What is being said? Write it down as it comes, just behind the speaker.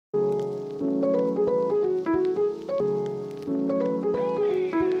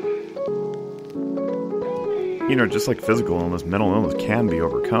Just like physical illness, mental illness can be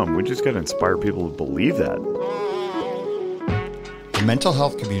overcome. We just got to inspire people to believe that. The mental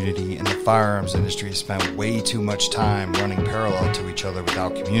health community and the firearms industry spend way too much time running parallel to each other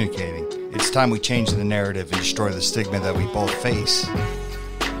without communicating. It's time we change the narrative and destroy the stigma that we both face.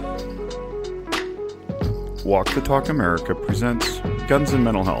 Walk the Talk America presents Guns and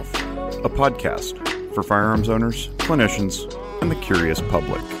Mental Health, a podcast for firearms owners, clinicians, and the curious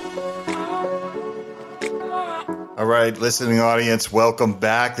public. All right, listening audience, welcome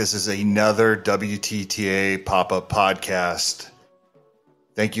back. This is another WTTA pop-up podcast.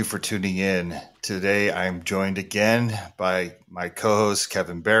 Thank you for tuning in. Today, I'm joined again by my co-host,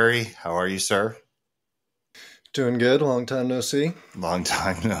 Kevin Berry. How are you, sir? Doing good. Long time no see. Long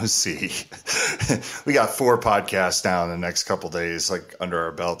time no see. We got 4 podcasts now in the next couple of days, like under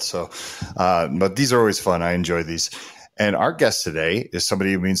our belt. So, but these are always fun. I enjoy these. And our guest today is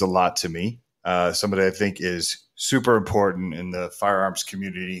somebody who means a lot to me. Somebody I think is super important in the firearms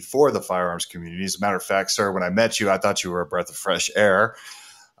community, for the firearms community. As a matter of fact, sir, when I met you, I thought you were a breath of fresh air.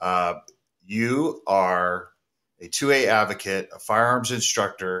 You are a 2A advocate, a firearms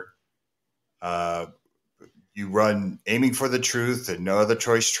instructor. You run Aiming for the Truth and No Other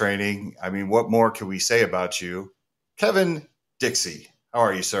Choice training. I mean, what more can we say about you? Kevin Dixie, how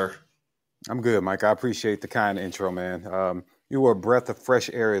are you, sir? I'm good, Mike. I appreciate the kind intro, man. You were a breath of fresh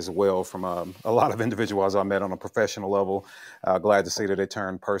air as well from a lot of individuals I met on a professional level. Glad to see that it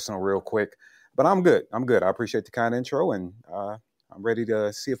turned personal real quick. But I'm good. I appreciate the kind intro, and I'm ready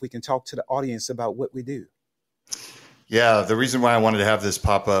to see if we can talk to the audience about what we do. Yeah, the reason why I wanted to have this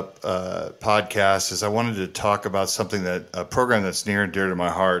pop-up podcast is I wanted to talk about a program that's near and dear to my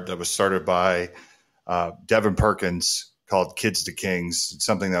heart that was started by Devin Perkins called Kids to Kings. It's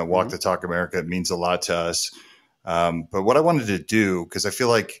something that Walk the Talk America means a lot to us. But what I wanted to do, because I feel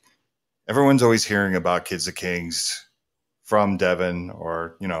like everyone's always hearing about Kids to Kings from Devin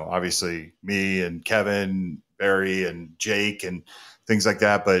or, obviously me and Kevin, Barry and Jake and things like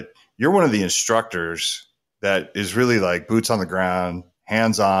that. But you're one of the instructors that is really like boots on the ground,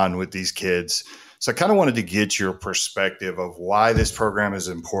 hands-on with these kids. So I kind of wanted to get your perspective of why this program is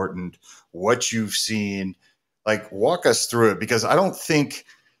important, what you've seen, like walk us through it, because I don't think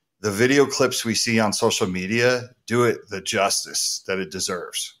the video clips we see on social media do it the justice that it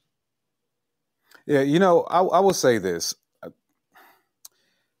deserves. Yeah, I will say this.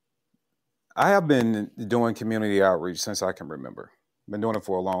 I have been doing community outreach since I can remember. Been doing it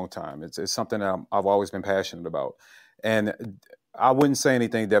for a long time. It's something that I've always been passionate about. And I wouldn't say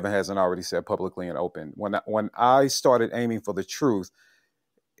anything Devin hasn't already said publicly and open. When I started Aiming for the Truth,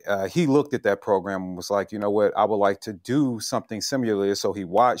 he looked at that program and was like, you know what, I would like to do something similar. So he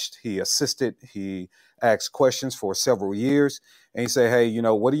watched, he assisted, he asked questions for several years. And he said, hey,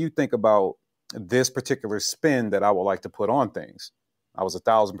 what do you think about this particular spin that I would like to put on things? I was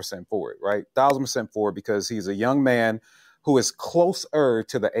 1,000% for it, right? 1,000% for it, because he's a young man who is closer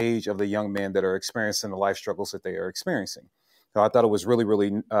to the age of the young men that are experiencing the life struggles that they are experiencing. So I thought it was really,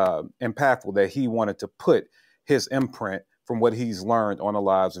 really impactful that he wanted to put his imprint from what he's learned on the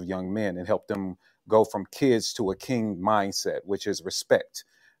lives of young men and help them go from kids to a king mindset, which is respect,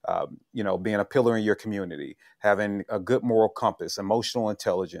 being a pillar in your community, having a good moral compass, emotional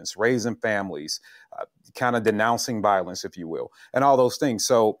intelligence, raising families, kind of denouncing violence, if you will, and all those things.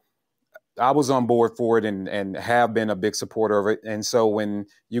 So I was on board for it and have been a big supporter of it. And so when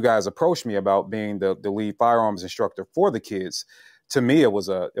you guys approached me about being the lead firearms instructor for the kids, to me, it was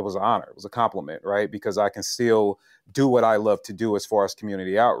an honor. It was a compliment, right? Because I can still do what I love to do as far as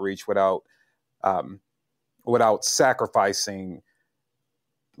community outreach without sacrificing,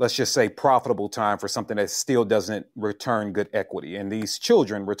 let's just say, profitable time for something that still doesn't return good equity. And these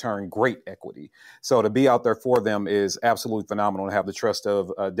children return great equity. So to be out there for them is absolutely phenomenal. And have the trust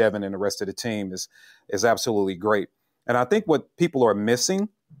of Devin and the rest of the team is absolutely great. And I think what people are missing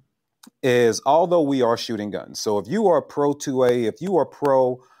is, although we are shooting guns, so if you are pro 2A, if you are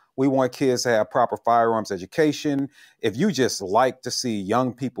pro, we want kids to have proper firearms education, if you just like to see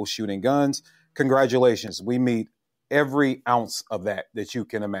young people shooting guns, congratulations. We meet every ounce of that you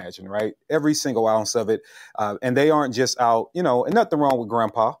can imagine, right? Every single ounce of it. And they aren't just out, and nothing wrong with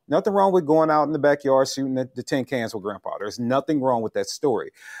grandpa, nothing wrong with going out in the backyard shooting the tin cans with grandpa. There's nothing wrong with that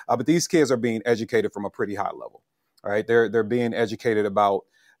story. But these kids are being educated from a pretty high level, right? They're being educated about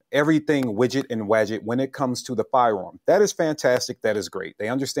everything widget and wadget when it comes to the firearm. That is fantastic. That is great. They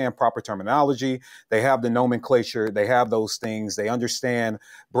understand proper terminology. They have the nomenclature. They have those things. They understand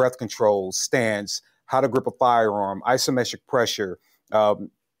breath control, stance, how to grip a firearm, isometric pressure,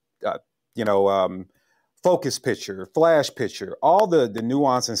 focus picture, flash picture, all the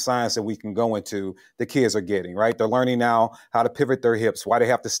nuance and science that we can go into, the kids are getting, right? They're learning now how to pivot their hips, why they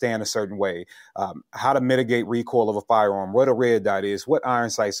have to stand a certain way, how to mitigate recoil of a firearm, what a red dot is, what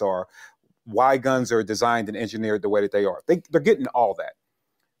iron sights are, why guns are designed and engineered the way that they are. They're getting all that.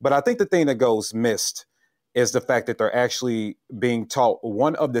 But I think the thing that goes missed is the fact that they're actually being taught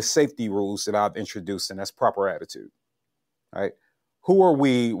one of the safety rules that I've introduced, and that's proper attitude, right? Who are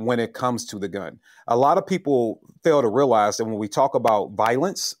we when it comes to the gun? A lot of people fail to realize that when we talk about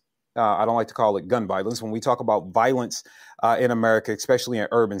violence, I don't like to call it gun violence. When we talk about violence in America, especially in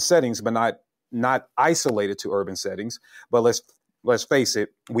urban settings, but not isolated to urban settings, but let's face it,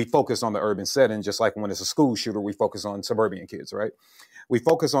 we focus on the urban setting, just like when it's a school shooter, we focus on suburban kids, right? We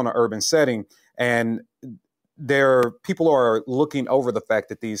focus on the urban setting, and people are looking over the fact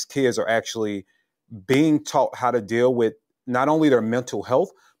that these kids are actually being taught how to deal with not only their mental health,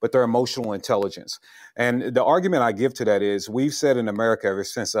 but their emotional intelligence. And the argument I give to that is we've said in America ever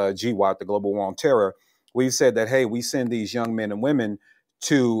since GWOT, the Global War on Terror, we've said that, hey, we send these young men and women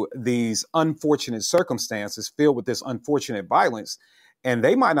to these unfortunate circumstances filled with this unfortunate violence, and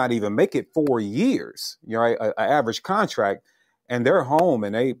they might not even make it 4 years, right? An average contract, and they're home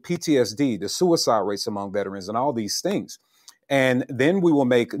and they PTSD, the suicide rates among veterans and all these things. And then we will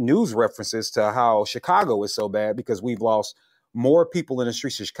make news references to how Chicago is so bad because we've lost more people in the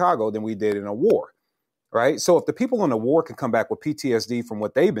streets of Chicago than we did in a war, right? So if the people in the war can come back with PTSD from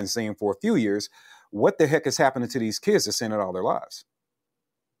what they've been seeing for a few years, what the heck is happening to these kids that's seen it all their lives,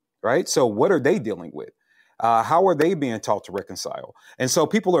 right? So what are they dealing with? How are they being taught to reconcile? And so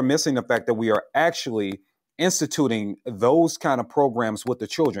people are missing the fact that we are actually instituting those kind of programs with the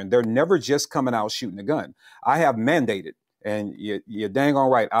children. They're never just coming out shooting a gun. I have mandated, and you're dang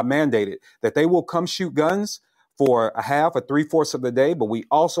on right, I mandated that they will come shoot guns for a half or 3/4 of the day, but we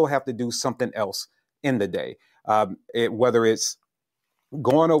also have to do something else in the day, whether it's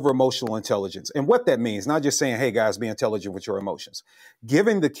going over emotional intelligence. And what that means, not just saying, hey, guys, be intelligent with your emotions.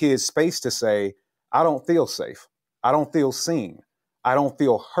 Giving the kids space to say, I don't feel safe. I don't feel seen. I don't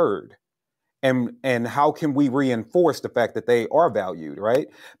feel heard. And how can we reinforce the fact that they are valued, right?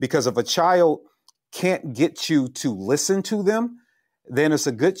 Because if a child can't get you to listen to them, then it's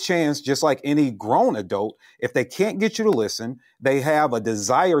a good chance, just like any grown adult, if they can't get you to listen, they have a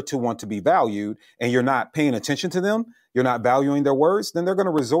desire to want to be valued, and you're not paying attention to them, you're not valuing their words, then they're going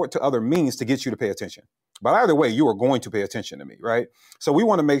to resort to other means to get you to pay attention. But either way, you are going to pay attention to me, right? So we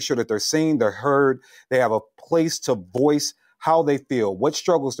want to make sure that they're seen, they're heard, they have a place to voice how they feel, what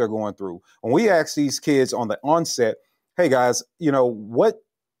struggles they're going through. When we ask these kids on the onset, hey guys, what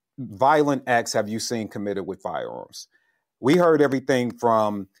violent acts have you seen committed with firearms? We heard everything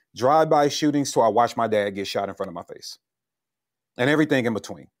from drive-by shootings to I watched my dad get shot in front of my face, and everything in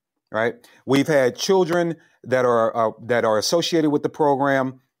between, right? We've had children that are associated with the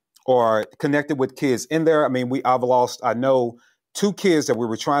program or connected with kids in there. I mean, I know 2 kids that we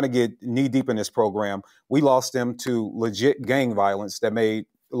were trying to get knee deep in this program. We lost them to legit gang violence that made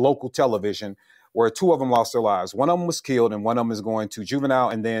local television, where 2 of them lost their lives. One of them was killed, and one of them is going to juvenile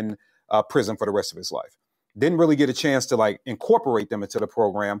and then prison for the rest of his life. Didn't really get a chance to incorporate them into the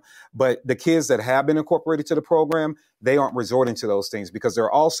program. But the kids that have been incorporated to the program, they aren't resorting to those things because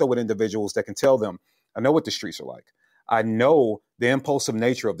they're also with individuals that can tell them, I know what the streets are like. I know the impulsive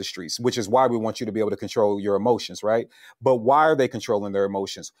nature of the streets, which is why we want you to be able to control your emotions, right? But why are they controlling their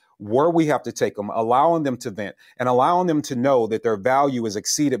emotions? Where we have to take them, allowing them to vent and allowing them to know that their value is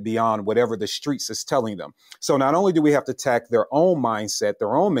exceeded beyond whatever the streets is telling them. So not only do we have to attack their own mindset,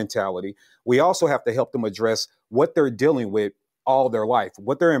 their own mentality, we also have to help them address what they're dealing with all their life,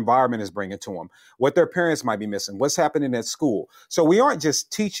 what their environment is bringing to them, what their parents might be missing, what's happening at school. So we aren't just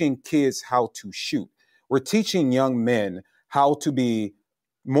teaching kids how to shoot. We're teaching young men how to be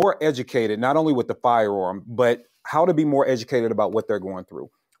more educated, not only with the firearm, but how to be more educated about what they're going through,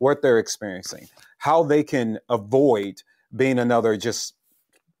 what they're experiencing, how they can avoid being another just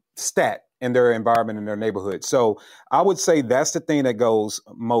stat in their environment, in their neighborhood. So I would say that's the thing that goes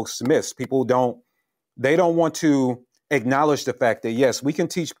most missed. People don't want to acknowledge the fact that, yes, we can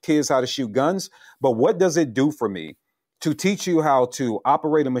teach kids how to shoot guns, but what does it do for me to teach you how to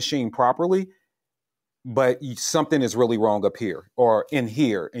operate a machine properly, but something is really wrong up here or in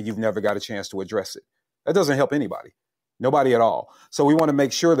here, and you've never got a chance to address it? That doesn't help anybody, nobody at all. So we want to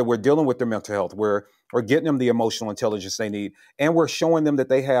make sure that we're dealing with their mental health. We're getting them the emotional intelligence they need, and we're showing them that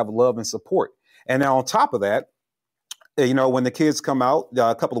they have love and support. And now on top of that, when the kids come out,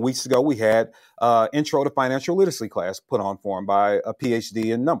 a couple of weeks ago, we had intro to financial literacy class put on for them by a PhD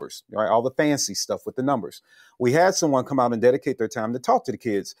in numbers, right? All the fancy stuff with the numbers. We had someone come out and dedicate their time to talk to the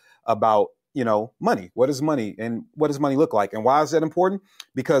kids about money. What is money and what does money look like? And why is that important?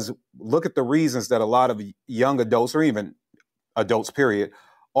 Because look at the reasons that a lot of young adults or even adults, period,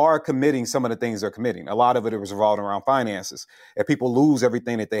 are committing some of the things they're committing. A lot of it is revolving around finances. If people lose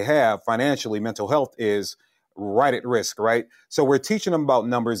everything that they have financially, mental health is right at risk, right? So we're teaching them about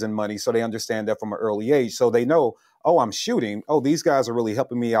numbers and money so they understand that from an early age. So they know, oh, I'm shooting. Oh, these guys are really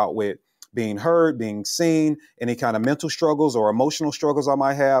helping me out with being heard, being seen, any kind of mental struggles or emotional struggles I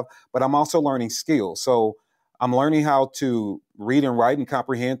might have. But I'm also learning skills. So I'm learning how to read and write and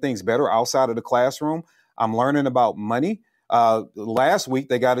comprehend things better outside of the classroom. I'm learning about money. Last week,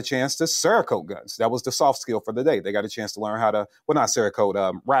 they got a chance to Cerakote guns. That was the soft skill for the day. They got a chance to learn how to, well, not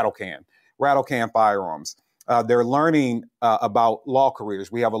Cerakote, rattle can firearms. They're learning about law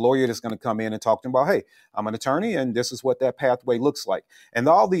careers. We have a lawyer that's going to come in and talk to them about, hey, I'm an attorney and this is what that pathway looks like. And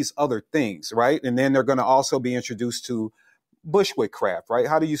all these other things, right? And then they're going to also be introduced to bushwoodcraft, right?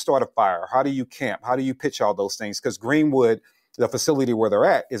 How do you start a fire? How do you camp? How do you pitch all those things? Because Greenwood, the facility where they're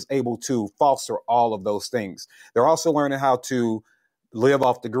at, is able to foster all of those things. They're also learning how to live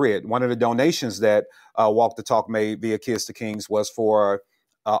off the grid. One of the donations that Walk the Talk made via Kids to Kings was for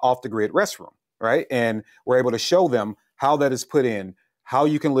off the grid restroom, right? And we're able to show them how that is put in, how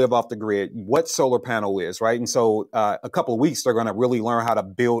you can live off the grid, what solar panel is, right? And so a couple of weeks, they're going to really learn how to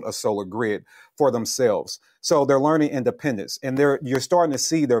build a solar grid for themselves. So they're learning independence, and you're starting to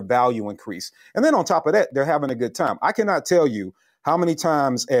see their value increase. And then on top of that, they're having a good time. I cannot tell you how many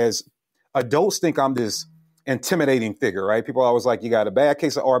times as adults think I'm this intimidating figure, right? People are always like, you got a bad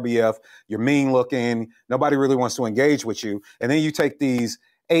case of RBF, you're mean looking, nobody really wants to engage with you. And then you take these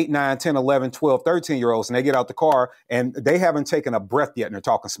 8, 9, 10, 11, 12, 13-year-olds, and they get out the car and they haven't taken a breath yet and they're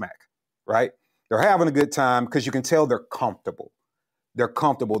talking smack, right? They're having a good time because you can tell they're comfortable. They're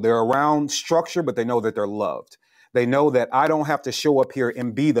comfortable. They're around structure, but they know that they're loved. They know that I don't have to show up here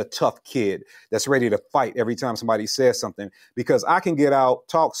and be the tough kid that's ready to fight every time somebody says something, because I can get out,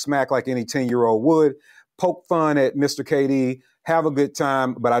 talk smack like any 10-year-old would, poke fun at Mr. KD, have a good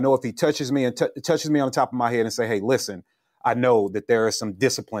time. But I know if he touches me and touches me on the top of my head and say, hey, listen, I know that there is some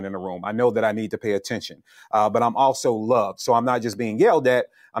discipline in the room. I know that I need to pay attention, but I'm also loved. So I'm not just being yelled at.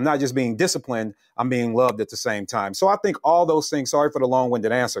 I'm not just being disciplined. I'm being loved at the same time. So I think all those things, sorry for the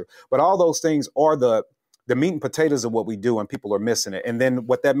long-winded answer, but all those things are the meat and potatoes of what we do, and people are missing it. And then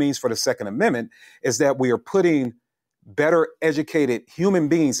what that means for the Second Amendment is that we are putting better educated human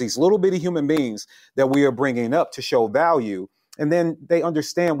beings, these little bitty human beings that we are bringing up to show value. And then they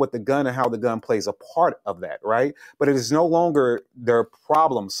understand what the gun and how the gun plays a part of that, right? But it is no longer their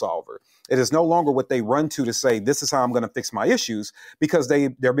problem solver. It is no longer what they run to say, this is how I'm going to fix my issues, because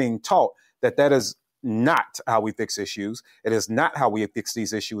they're being taught that is not how we fix issues. It is not how we fix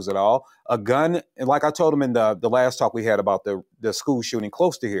these issues at all. A gun, and like I told them in the last talk we had about the school shooting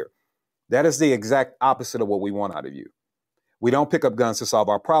close to here, that is the exact opposite of what we want out of you. We don't pick up guns to solve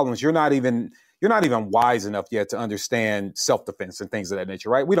our problems. You're not even wise enough yet to understand self-defense and things of that nature,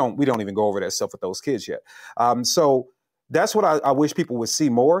 right? We don't even go over that stuff with those kids yet. So that's what I wish people would see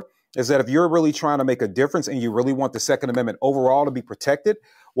more, is that if you're really trying to make a difference and you really want the Second Amendment overall to be protected,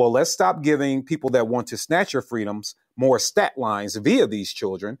 well, let's stop giving people that want to snatch your freedoms more stat lines via these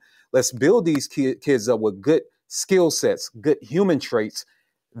children. Let's build these kids up with good skill sets, good human traits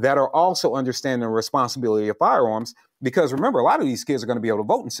that are also understanding the responsibility of firearms. Because remember, a lot of these kids are going to be able to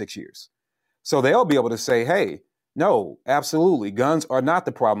vote in 6 years. So they'll be able to say, hey, no, absolutely, guns are not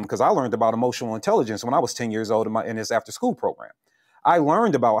the problem. Because I learned about emotional intelligence when I was 10 years old in this after-school program. I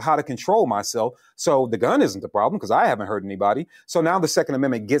learned about how to control myself. So the gun isn't the problem because I haven't hurt anybody. So now the Second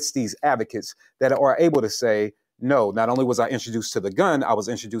Amendment gets these advocates that are able to say, no, not only was I introduced to the gun, I was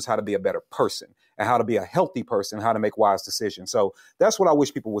introduced how to be a better person and how to be a healthy person, how to make wise decisions. So that's what I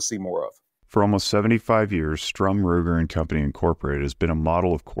wish people would see more of. For almost 75 years, Strum, Ruger and Company Incorporated has been a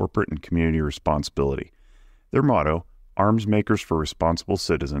model of corporate and community responsibility. Their motto, Arms Makers for Responsible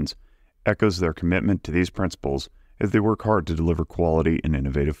Citizens, echoes their commitment to these principles as they work hard to deliver quality and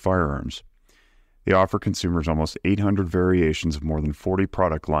innovative firearms. They offer consumers almost 800 variations of more than 40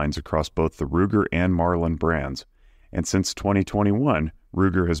 product lines across both the Ruger and Marlin brands. And since 2021,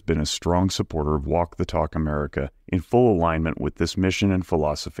 Ruger has been a strong supporter of Walk the Talk America in full alignment with this mission and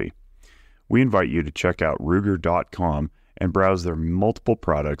philosophy. We invite you to check out Ruger.com and browse their multiple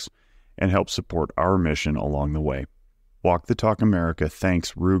products and help support our mission along the way. Walk the Talk America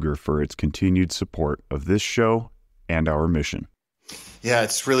thanks Ruger for its continued support of this show and our mission. Yeah,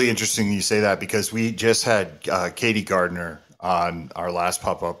 it's really interesting you say that, because we just had Katie Gardner on our last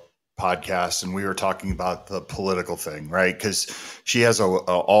pop-up podcast, and we were talking about the political thing, right? Because she has a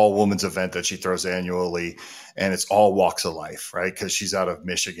all women's event that she throws annually, and it's all walks of life, right? Because she's out of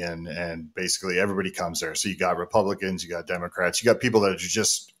Michigan, and basically everybody comes there. So you got Republicans, you got Democrats, you got people that are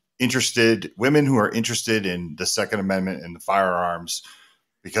just interested, women who are interested in the Second Amendment and the firearms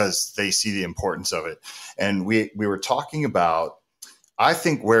because they see the importance of it. And we were talking about, I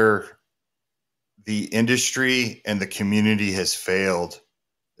think, where the industry and the community has failed,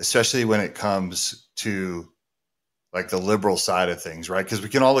 especially when it comes to like the liberal side of things, right? Because we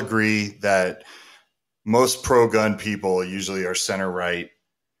can all agree that most pro-gun people usually are center right,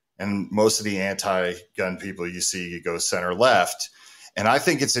 and most of the anti-gun people you see go center left. And I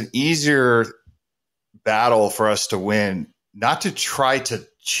think it's an easier battle for us to win, not to try to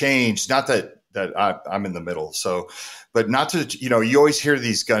change, not that I'm in the middle. So, but not to, you always hear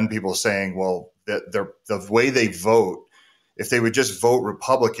these gun people saying, well, that the way they vote, if they would just vote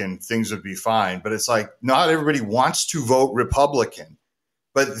Republican, things would be fine. But it's like, not everybody wants to vote Republican,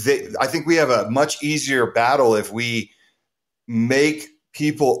 but I think we have a much easier battle if we make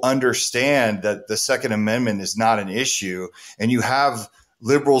people understand that the Second Amendment is not an issue, and you have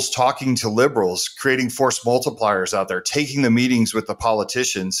liberals talking to liberals, creating force multipliers out there, taking the meetings with the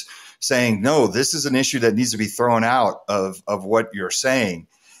politicians, saying, no, this is an issue that needs to be thrown out of what you're saying.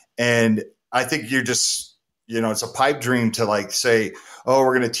 And I think you're just, it's a pipe dream to like say, oh,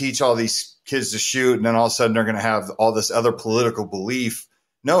 we're going to teach all these kids to shoot, and then all of a sudden they're going to have all this other political belief.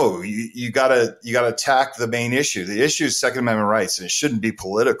 No, you gotta attack the main issue. The issue is Second Amendment rights, and it shouldn't be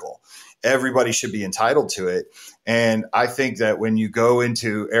political. Everybody should be entitled to it. And I think that when you go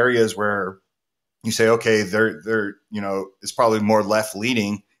into areas where you say, okay, they're it's probably more left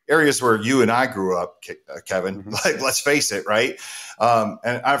leaning, areas where you and I grew up, Kevin, like, let's face it, right?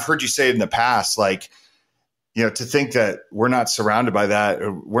 And I've heard you say it in the past, like, to think that we're not surrounded by that,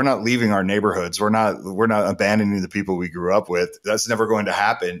 we're not leaving our neighborhoods, we're not abandoning the people we grew up with. That's never going to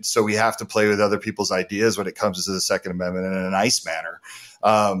happen. So we have to play with other people's ideas when it comes to the Second Amendment in a nice manner.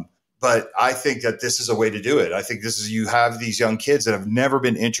 But I think that this is a way to do it. I think you have these young kids that have never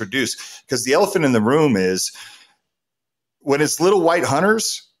been introduced, because the elephant in the room is when it's little white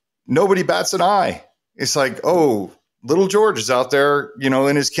hunters, nobody bats an eye. It's like, oh, little George is out there,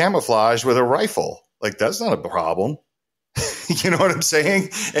 in his camouflage with a rifle. Like, that's not a problem. You know what I'm saying?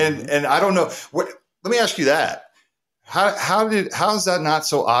 And I don't know. Let me ask you that. How is that not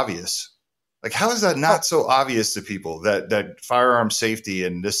so obvious? Like, how is that not so obvious to people that firearm safety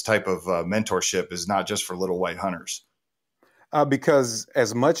and this type of mentorship is not just for little white hunters? Because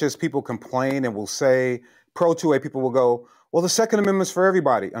as much as people complain and will say, pro-2A people will go, well, the Second Amendment is for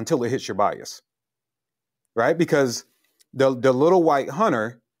everybody until it hits your bias, right? Because the little white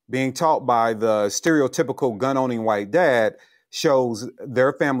hunter being taught by the stereotypical gun-owning white dad shows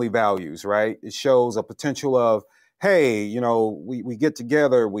their family values, right? It shows a potential of, hey, we get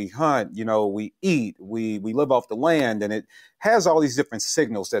together, we hunt, we eat, we live off the land, and it has all these different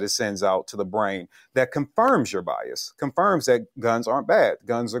signals that it sends out to the brain that confirms your bias, confirms that guns aren't bad,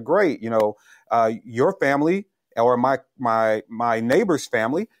 guns are great. Your family or my neighbor's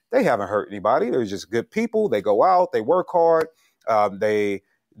family, they haven't hurt anybody. They're just good people. They go out, they work hard,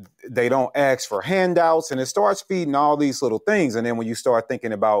 they don't ask for handouts, and it starts feeding all these little things. And then when you start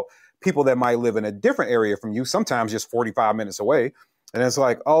thinking about people that might live in a different area from you, sometimes just 45 minutes away, and it's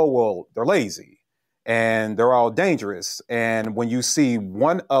like, oh, well, they're lazy and they're all dangerous. And when you see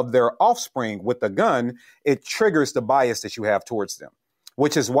one of their offspring with a gun, it triggers the bias that you have towards them,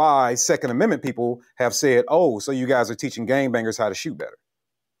 which is why Second Amendment people have said, oh, so you guys are teaching gangbangers how to shoot better.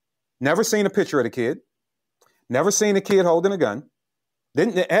 Never seen a picture of the kid. Never seen a kid holding a gun.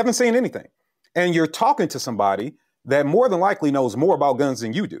 Haven't seen anything. And you're talking to somebody that more than likely knows more about guns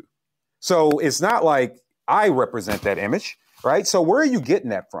than you do. So it's not like I represent that image, right? So where are you getting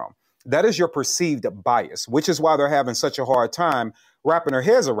that from? That is your perceived bias, which is why they're having such a hard time wrapping their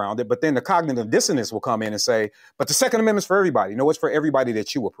heads around it. But then the cognitive dissonance will come in and say, but the Second Amendment's for everybody. No, it's for everybody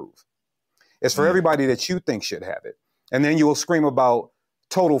that you approve. It's for everybody that you think should have it. And then you will scream about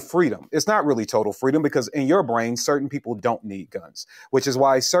total freedom. It's not really total freedom, because in your brain, certain people don't need guns, which is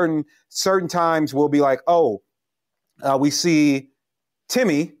why certain times we'll be like, oh, we see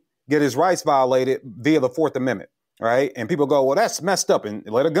Timmy get his rights violated via the Fourth Amendment, right? And people go, well, that's messed up, and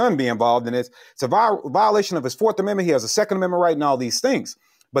let a gun be involved. And it's a violation of his Fourth Amendment. He has a Second Amendment right and all these things.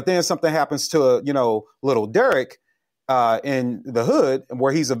 But then something happens to, little Derek in the hood,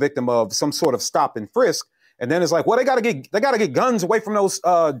 where he's a victim of some sort of stop and frisk. And then it's like, well, they gotta get guns away from those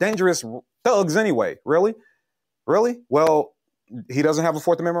dangerous thugs anyway. Really? Well, he doesn't have a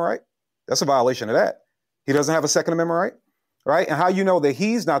Fourth Amendment right. That's a violation of that. He doesn't have a Second Amendment right. right? And how you know that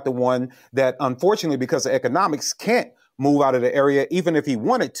he's not the one that, unfortunately, because of economics, can't move out of the area, even if he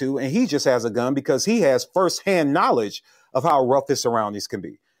wanted to, and he just has a gun because he has firsthand knowledge of how rough his surroundings can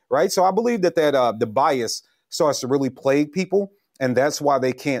be, right? So I believe that the bias starts to really plague people, and that's why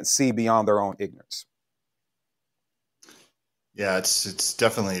they can't see beyond their own ignorance. Yeah, it's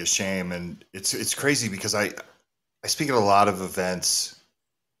definitely a shame, and it's crazy because I speak at a lot of events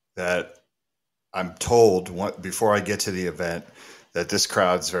that I'm told before I get to the event that this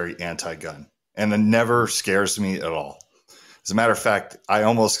crowd's very anti-gun, and it never scares me at all. As a matter of fact, I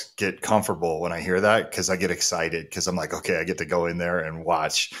almost get comfortable when I hear that because I get excited because I'm like, okay, I get to go in there and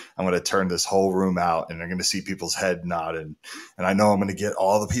watch. I'm going to turn this whole room out and I'm going to see people's head nodding. And I know I'm going to get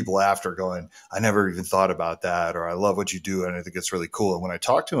all the people after going, I never even thought about that, or I love what you do and I think it's really cool. And when I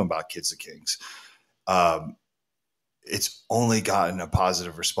talk to them about Kids of Kings, it's only gotten a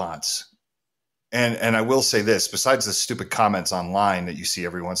positive response. And I will say this, besides the stupid comments online that you see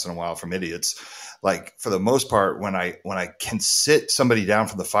every once in a while from idiots, like for the most part, when I can sit somebody down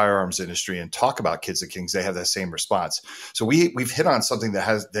from the firearms industry and talk about Kids of Kings, they have that same response. So we've hit on something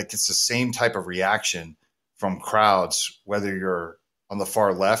that gets the same type of reaction from crowds, whether you're on the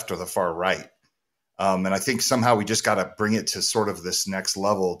far left or the far right. And I think somehow we just got to bring it to sort of this next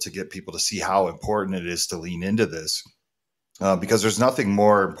level to get people to see how important it is to lean into this, because there's nothing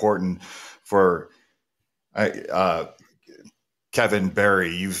more important for Kevin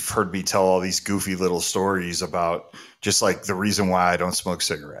Barry. You've heard me tell all these goofy little stories about just like the reason why I don't smoke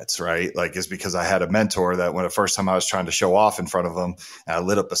cigarettes, right? Like, is because I had a mentor that when the first time I was trying to show off in front of him and I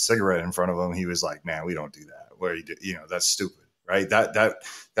lit up a cigarette in front of him, he was like, man, we don't do that. What do you do? You know, that's stupid, right?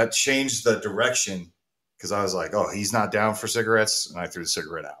 That changed the direction because I was like, oh, he's not down for cigarettes. And I threw the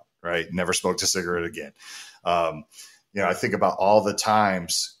cigarette out, right? Never smoked a cigarette again. I think about all the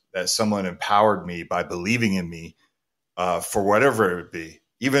times that someone empowered me by believing in me, for whatever it would be.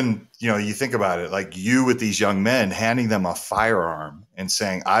 Even, you think about it, like you with these young men, handing them a firearm and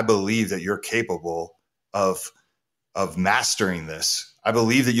saying, I believe that you're capable of mastering this. I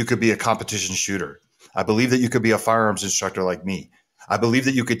believe that you could be a competition shooter. I believe that you could be a firearms instructor like me. I believe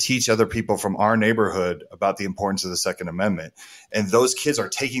that you could teach other people from our neighborhood about the importance of the Second Amendment. And those kids are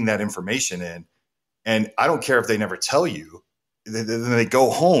taking that information in. And I don't care if they never tell you. Then they go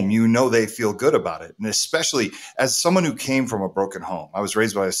home, they feel good about it. And especially as someone who came from a broken home, I was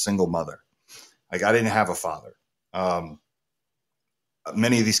raised by a single mother. Like, I didn't have a father.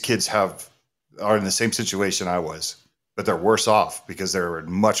 Many of these kids are in the same situation I was, but they're worse off because they're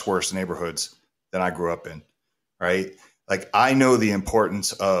in much worse neighborhoods than I grew up in. Right. Like, I know the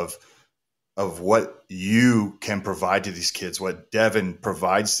importance of what you can provide to these kids, what Devin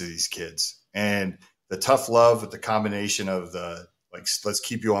provides to these kids. And the tough love with the combination of let's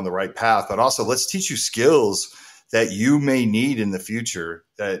keep you on the right path, but also let's teach you skills that you may need in the future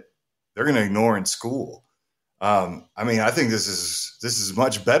that they're going to ignore in school. I think this is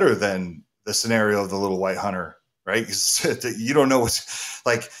much better than the scenario of the little white hunter, right? You don't know what's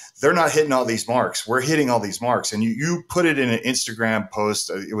like, they're not hitting all these marks. We're hitting all these marks. And you put it in an Instagram post.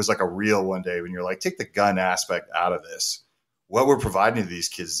 It was like a reel one day when you're like, take the gun aspect out of this. What we're providing to these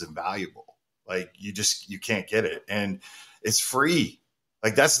kids is invaluable. Like, you can't get it. And it's free.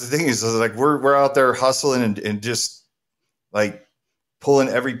 Like, that's the thing is like, we're out there hustling and just like pulling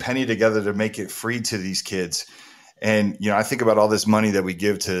every penny together to make it free to these kids. And, I think about all this money that we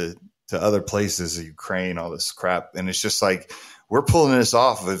give to other places, Ukraine, all this crap. And it's just like, we're pulling this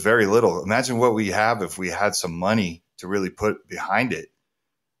off with very little. Imagine what we have if we had some money to really put behind it.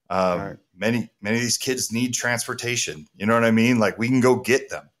 Right. Many of these kids need transportation. You know what I mean? Like, we can go get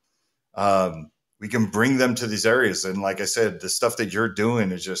them. We can bring them to these areas. And like I said, the stuff that you're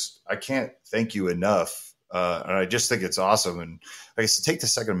doing is just, I can't thank you enough. And I just think it's awesome. And like I said, take the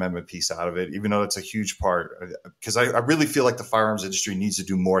Second Amendment piece out of it, even though it's a huge part, because I really feel like the firearms industry needs to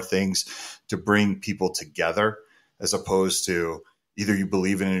do more things to bring people together, as opposed to either you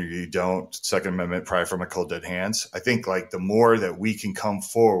believe in it or you don't. Second Amendment, probably from a cold dead hands. I think like the more that we can come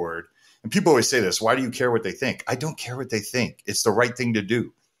forward, and people always say this, why do you care what they think? I don't care what they think. It's the right thing to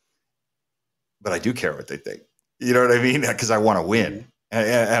do. But I do care what they think. You know what I mean? Because I want to win.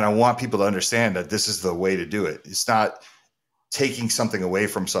 And I want people to understand that this is the way to do it. It's not taking something away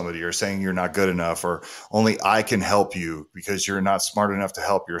from somebody or saying you're not good enough or only I can help you because you're not smart enough to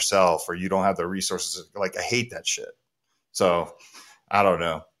help yourself or you don't have the resources. Like, I hate that shit. So I don't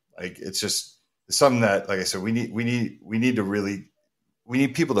know. Like, it's something that, like I said, we need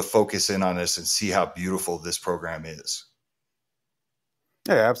people to focus in on this and see how beautiful this program is.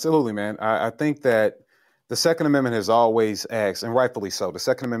 Yeah, absolutely, man. I think that the Second Amendment has always asked, and rightfully so, the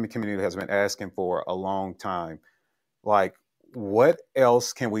Second Amendment community has been asking for a long time, like, what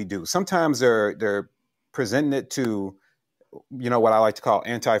else can we do? Sometimes they're presenting it to, what I like to call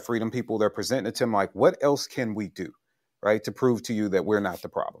anti-freedom people. They're presenting it to them like, what else can we do, right, to prove to you that we're not the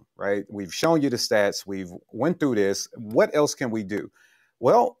problem, right? We've shown you the stats. We've went through this. What else can we do?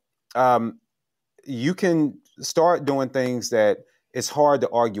 Well, you can start doing things that it's hard to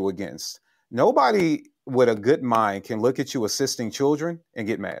argue against. Nobody with a good mind can look at you assisting children and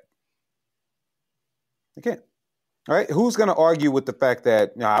get mad. They can't. All right. Who's going to argue with the fact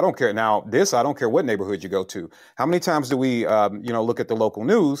that, I don't care now I don't care what neighborhood you go to. How many times do we, look at the local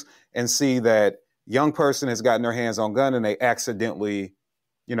news and see that young person has gotten their hands on gun and they accidentally,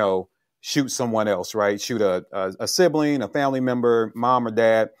 shoot someone else, right? Shoot a sibling, a family member, mom or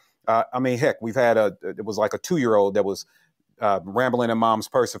dad. Heck, we've had it was like a 2-year-old that was rambling in mom's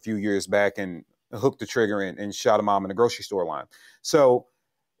purse a few years back and hooked the trigger and shot a mom in the grocery store line. So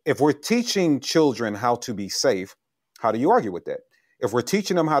if we're teaching children how to be safe, how do you argue with that? If we're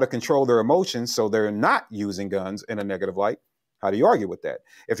teaching them how to control their emotions so they're not using guns in a negative light, how do you argue with that?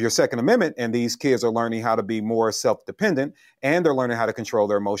 If you're Second Amendment and these kids are learning how to be more self-dependent and they're learning how to control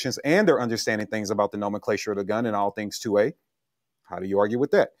their emotions and they're understanding things about the nomenclature of the gun and all things 2A, how do you argue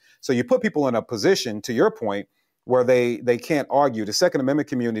with that? So you put people in a position, to your point, where they can't argue. The Second Amendment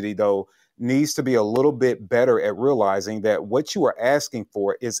community, though, needs to be a little bit better at realizing that what you are asking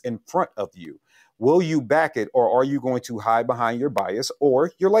for is in front of you. Will you back it, or are you going to hide behind your bias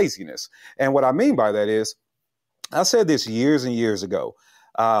or your laziness? And what I mean by that is, I said this years and years ago,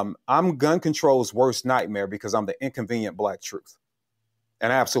 I'm gun control's worst nightmare because I'm the inconvenient Black truth.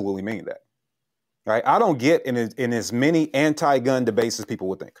 And I absolutely mean that. Right? I don't get in as many anti-gun debates as people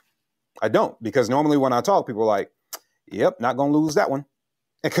would think. I don't, because normally when I talk, people are like, yep, not going to lose that one.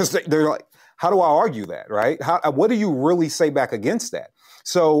 Because they're like, how do I argue that, right? What do you really say back against that?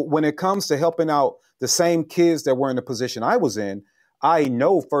 So when it comes to helping out the same kids that were in the position I was in, I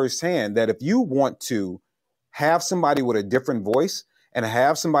know firsthand that if you want to have somebody with a different voice and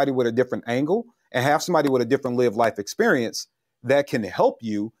have somebody with a different angle and have somebody with a different lived life experience that can help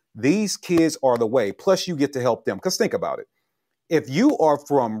you, these kids are the way. Plus, you get to help them. Because think about it. If you are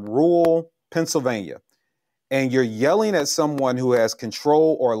from rural Pennsylvania and you're yelling at someone who has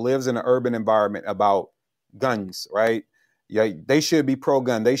control or lives in an urban environment about guns, right? Yeah, they should be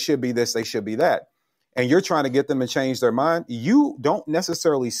pro-gun. They should be this. They should be that. And you're trying to get them to change their mind. You don't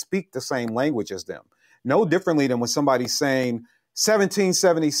necessarily speak the same language as them. No differently than when somebody's saying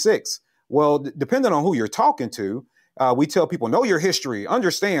 1776. Well, depending on who you're talking to, we tell people, know your history,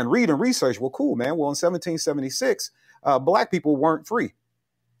 understand, read and research. Well, cool, man. Well, in 1776, Black people weren't free.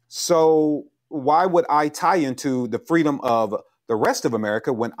 So why would I tie into the freedom of the rest of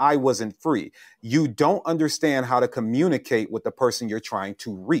America when I wasn't free? You don't understand how to communicate with the person you're trying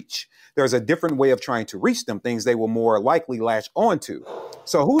to reach. There's a different way of trying to reach them, things they will more likely latch onto.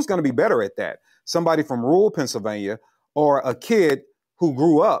 So who's going to be better at that? Somebody from rural Pennsylvania or a kid who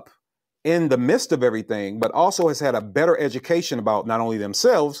grew up in the midst of everything, but also has had a better education about not only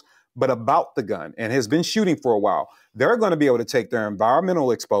themselves, but about the gun and has been shooting for a while. They're going to be able to take their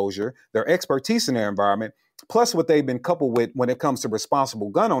environmental exposure, their expertise in their environment, plus what they've been coupled with when it comes to responsible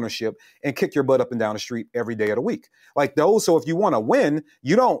gun ownership, and kick your butt up and down the street every day of the week. Like those. So if you want to win,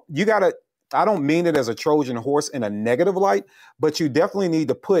 I don't mean it as a Trojan horse in a negative light, but you definitely need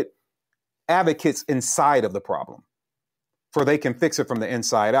to put advocates inside of the problem for they can fix it from the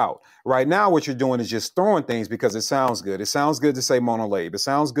inside out. Right now, what you're doing is just throwing things because it sounds good. It sounds good to say monolab. It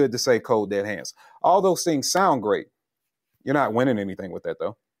sounds good to say cold dead hands. All those things sound great. You're not winning anything with that,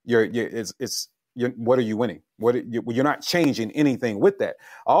 though. What are you winning? You're not changing anything with that.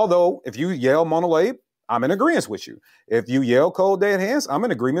 Although, if you yell monolab, I'm in agreement with you. If you yell cold dead hands, I'm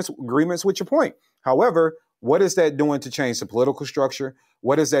in agreements with your point. However, what is that doing to change the political structure?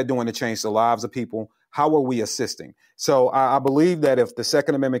 What is that doing to change the lives of people? How are we assisting? So I believe that if the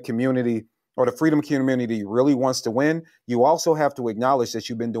Second Amendment community or the freedom community really wants to win, you also have to acknowledge that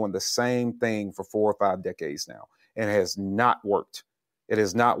you've been doing the same thing for 4 or 5 decades now, and it has not worked. It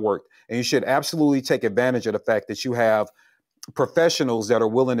has not worked. And you should absolutely take advantage of the fact that you have professionals that are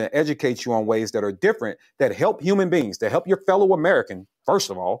willing to educate you on ways that are different, that help human beings, that help your fellow American, first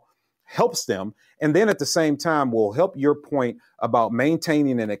of all, helps them. And then at the same time will help your point about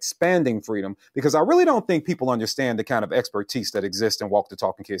maintaining and expanding freedom, because I really don't think people understand the kind of expertise that exists in Walk the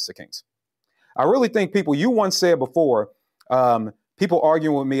Talk and Kids to Kings. I really think you once said before, people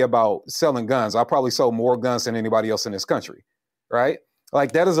arguing with me about selling guns. I probably sold more guns than anybody else in this country, right?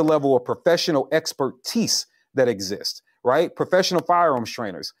 Like that is a level of professional expertise that exists, right? Professional firearms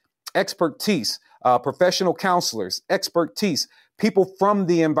trainers, expertise, professional counselors, expertise, people from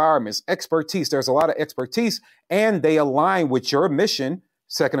the environments, expertise. There's a lot of expertise, and they align with your mission,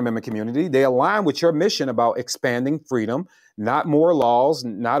 Second Amendment community. They align with your mission about expanding freedom, not more laws,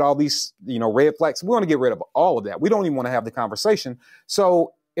 not all these, red flags. We want to get rid of all of that. We don't even want to have the conversation.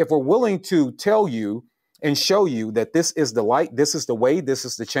 So if we're willing to tell you and show you that this is the light, this is the way, this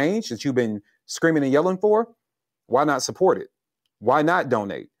is the change that you've been screaming and yelling for, why not support it? Why not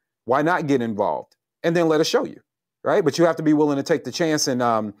donate? Why not get involved? And then let us show you, right? But you have to be willing to take the chance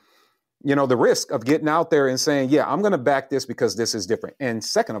and, the risk of getting out there and saying, yeah, I'm going to back this because this is different. And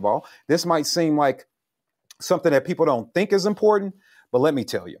second of all, this might seem like something that people don't think is important, but let me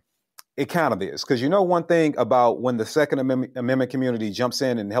tell you, it kind of is. Because one thing about when the Second Amendment community jumps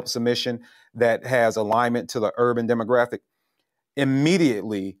in and helps a mission that has alignment to the urban demographic,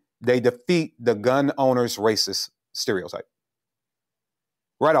 immediately they defeat the gun owner's racist stereotype.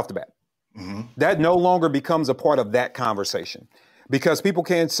 Right off the bat. Mm-hmm. That no longer becomes a part of that conversation. Because people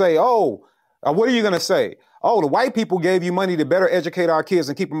can't say, what are you going to say? Oh, the white people gave you money to better educate our kids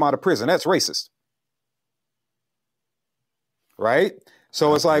and keep them out of prison. That's racist. Right?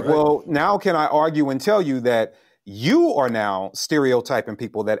 So it's like, well, now can I argue and tell you that you are now stereotyping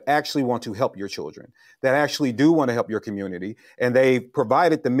people that actually want to help your children, that actually do want to help your community, and they've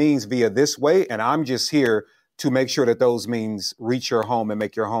provided the means via this way, and I'm just here to make sure that those means reach your home and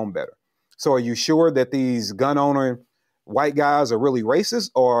make your home better. So are you sure that these gun owner white guys are really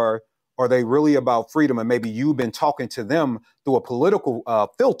racist, or are they really about freedom? And maybe you've been talking to them through a political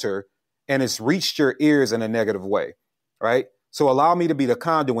filter and it's reached your ears in a negative way, right? So allow me to be the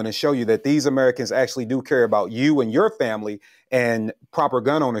conduit and show you that these Americans actually do care about you and your family and proper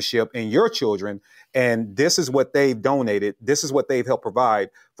gun ownership and your children. And this is what they've donated. This is what they've helped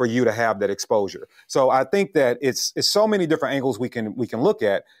provide for you to have that exposure. So I think that it's so many different angles we can look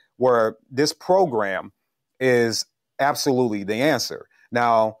at where this program is absolutely the answer.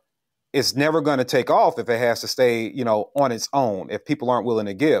 Now, it's never going to take off if it has to stay, on its own, if people aren't willing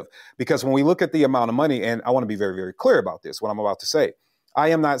to give. Because when we look at the amount of money, and I want to be very, very clear about this, what I'm about to say, I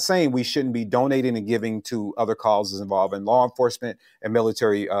am not saying we shouldn't be donating and giving to other causes involving law enforcement and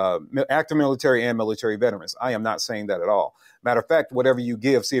military, active military and military veterans. I am not saying that at all. Matter of fact, whatever you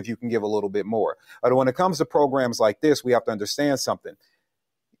give, see if you can give a little bit more. But when it comes to programs like this, we have to understand something.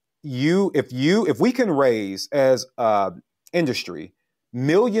 If we can raise as industry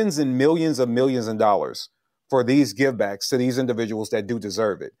millions and millions of dollars for these givebacks to these individuals that do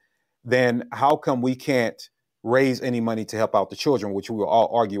deserve it, then how come we can't raise any money to help out the children, which we will all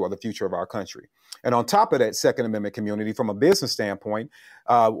argue are the future of our country? And on top of that, Second Amendment community, from a business standpoint,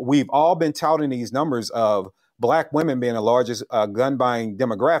 we've all been touting these numbers of Black women being the largest gun buying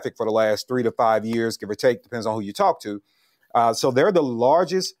demographic for the last 3 to 5 years, give or take, depends on who you talk to. So they're the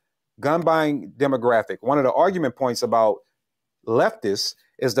largest gun buying demographic. One of the argument points about leftists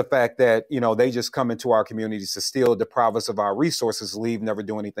is the fact that, they just come into our communities to steal, deprive us of our resources, leave, never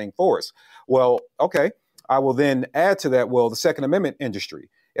do anything for us. Well, okay, I will then add to that, the Second Amendment industry,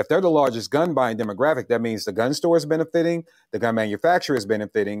 if they're the largest gun buying demographic, that means the gun store is benefiting, the gun manufacturer is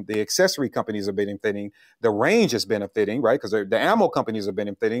benefiting, the accessory companies are benefiting, the range is benefiting, right? Because the ammo companies are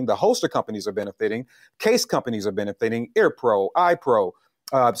benefiting, the holster companies are benefiting, case companies are benefiting, EarPro, iPro.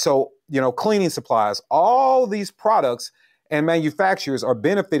 So, cleaning supplies, all these products and manufacturers are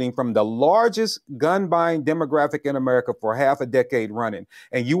benefiting from the largest gun buying demographic in America for half a decade running.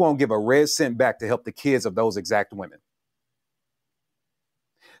 And you won't give a red cent back to help the kids of those exact women.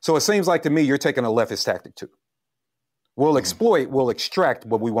 So it seems like to me, you're taking a leftist tactic too. We'll exploit, we'll extract,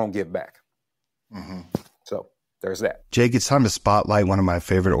 but we won't give back. Mm-hmm. So there's that. Jake, it's time to spotlight one of my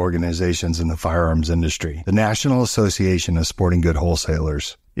favorite organizations in the firearms industry, the National Association of Sporting Good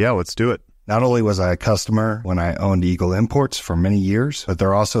Wholesalers. Yeah, let's do it. Not only was I a customer when I owned Eagle Imports for many years, but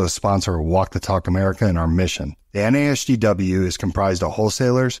they're also a sponsor of Walk the Talk America and our mission. The NASGW is comprised of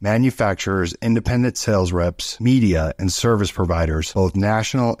wholesalers, manufacturers, independent sales reps, media, and service providers, both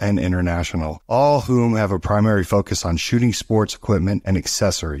national and international, all whom have a primary focus on shooting sports equipment and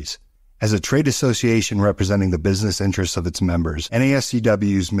accessories. As a trade association representing the business interests of its members,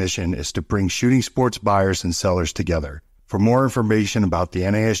 NASGW's mission is to bring shooting sports buyers and sellers together. For more information about the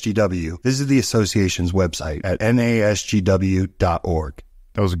NASGW, visit the association's website at nasgw.org.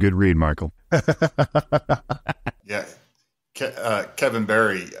 That was a good read, Michael. Yeah. Kevin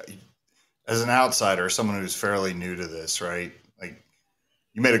Barry, as an outsider, someone who's fairly new to this, right? Like,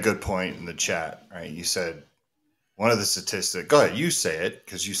 you made a good point in the chat, right? You said one of the statistics, go ahead, you say it,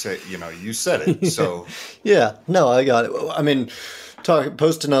 because you said it. So yeah, no, I got it. I mean,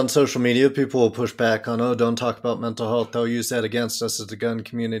 Posting on social media, people will push back on, oh, don't talk about mental health. They'll use that against us as the gun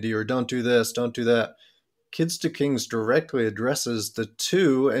community, or don't do this, don't do that. Kids to Kings directly addresses the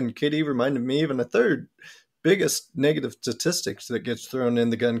two, and Katie reminded me even a third biggest negative statistics that gets thrown in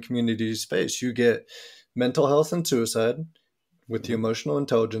the gun community's face. You get mental health and suicide with the emotional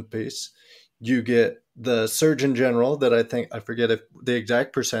intelligence piece. You get the Surgeon General that I forget if the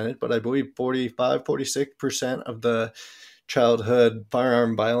exact percentage, but I believe 45, 46% of the childhood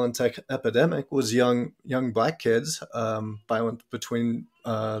firearm violence epidemic was young Black kids, violence between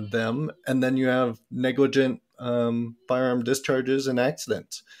them. And then you have negligent firearm discharges and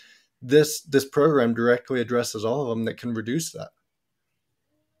accidents. This program directly addresses all of them that can reduce that.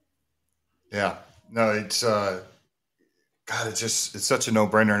 Yeah, no, it's it's such a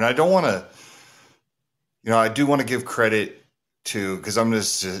no-brainer. And I don't want to, I do want to give credit to, because I'm going to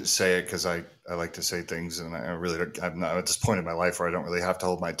say it because I like to say things, and I really don't, I'm not at this point in my life where I don't really have to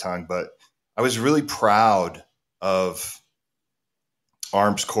hold my tongue, but I was really proud of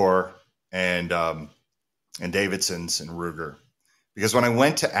Arms Corps and Davidson's and Ruger, because when I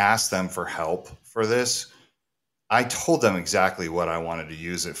went to ask them for help for this, I told them exactly what I wanted to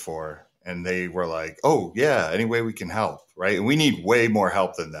use it for. And they were like, oh, yeah, any way we can help, right? And we need way more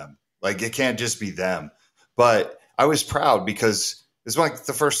help than them. Like, it can't just be them. But I was proud because it's like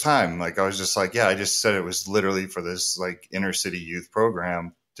the first time, like, I was just like, yeah, I just said it was literally for this, like, inner city youth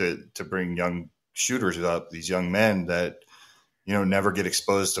program to bring young shooters up, these young men that, never get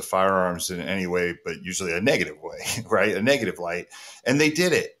exposed to firearms in any way, but usually a negative way, right? A negative light. And they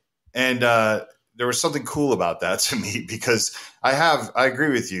did it. And there was something cool about that to me, because I agree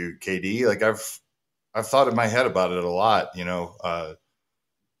with you, KD. Like, I've thought in my head about it a lot.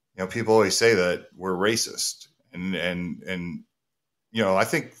 People always say that we're racist, and I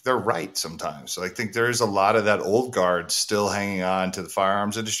think they're right sometimes. So I think there is a lot of that old guard still hanging on to the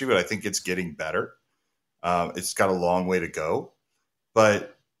firearms industry, but I think it's getting better. It's got a long way to go.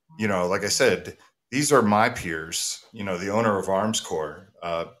 But, like I said, these are my peers, the owner of Arms Corps,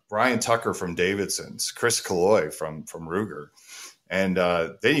 Brian Tucker from Davidson's, Chris Kalloy from Ruger. And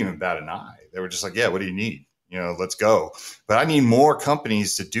they didn't even bat an eye. They were just like, yeah, what do you need? Let's go. But I need more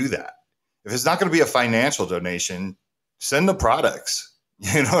companies to do that. If it's not going to be a financial donation, send the products.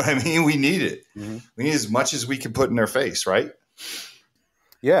 You know what I mean? We need it. Mm-hmm. We need as much as we can put in their face, right?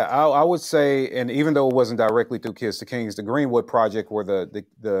 Yeah, I would say, and even though it wasn't directly through Kids to Kings, the Greenwood Project, where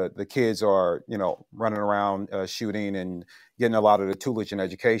the kids are, running around shooting and getting a lot of the tutelage and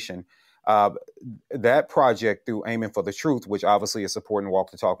education, that project through Aiming for the Truth, which obviously is supporting Walk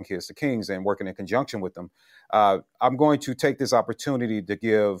the Talk and Kids to Kings and working in conjunction with them, I'm going to take this opportunity to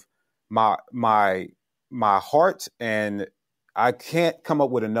give my heart, and I can't come up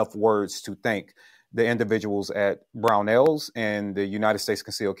with enough words to thank the individuals at Brownells and the United States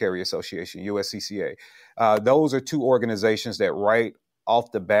Concealed Carry Association, USCCA. Those are two organizations that right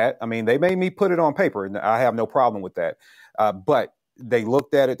off the bat, I mean, they made me put it on paper, and I have no problem with that. But they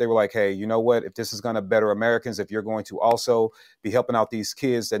looked at it, they were like, hey, you know what? If this is going to better Americans, if you're going to also be helping out these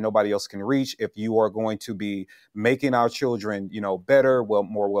kids that nobody else can reach, if you are going to be making our children, better,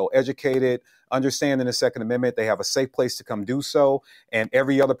 more well-educated, understanding the Second Amendment, they have a safe place to come do so, and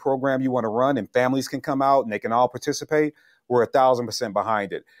every other program you want to run and families can come out and they can all participate, we're 1,000%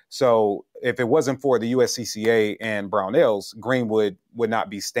 behind it. So if it wasn't for the USCCA and Brownells, Greenwood would not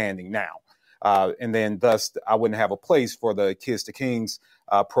be standing now. And then thus I wouldn't have a place for the Kids to Kings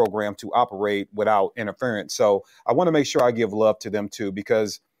program to operate without interference. So I want to make sure I give love to them too,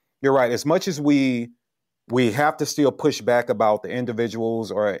 because you're right. As much as we have to still push back about the individuals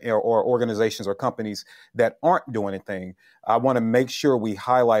or organizations or companies that aren't doing anything, I want to make sure we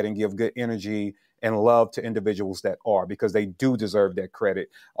highlight and give good energy and love to individuals that are, because they do deserve that credit.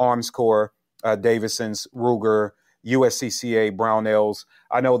 Arms Corps, Davidson's, Ruger, USCCA, Brownells.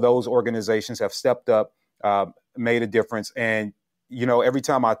 I know those organizations have stepped up, made a difference. And, every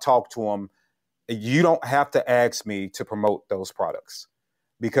time I talk to them, you don't have to ask me to promote those products,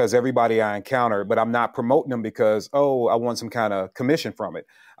 because everybody I encounter, but I'm not promoting them because, I want some kind of commission from it.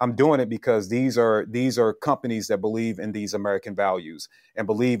 I'm doing it because these are companies that believe in these American values and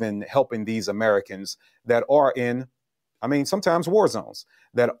believe in helping these Americans that are in, sometimes war zones,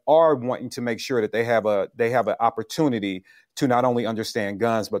 that are wanting to make sure that they have an opportunity to not only understand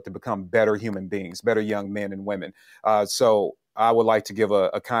guns, but to become better human beings, better young men and women. So I would like to give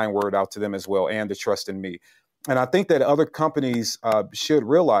a kind word out to them as well, and to trust in me. And I think that other companies should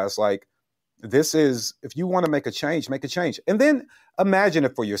realize, like, this is, if you want to make a change, make a change. And then imagine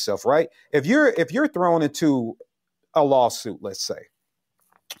it for yourself, right? If you're thrown into a lawsuit, let's say,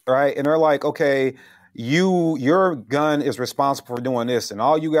 right? And they're like, okay, your gun is responsible for doing this, and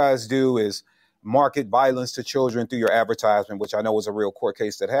all you guys do is market violence to children through your advertisement, which I know was a real court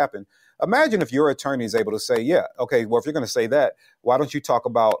case that happened. Imagine if your attorney is able to say, yeah, okay, well, if you're going to say that, why don't you talk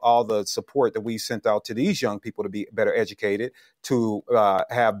about all the support that we sent out to these young people to be better educated, to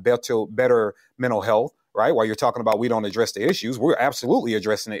have better mental health, right? While you're talking about we don't address the issues, we're absolutely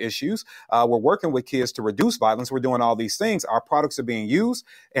addressing the issues. We're working with kids to reduce violence. We're doing all these things. Our products are being used,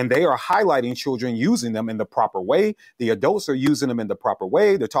 and they are highlighting children using them in the proper way. The adults are using them in the proper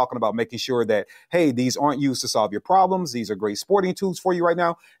way. They're talking about making sure that, hey, these aren't used to solve your problems. These are great sporting tools for you right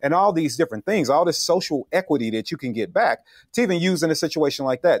now, and all these different things, all this social equity that you can get back to even use in a situation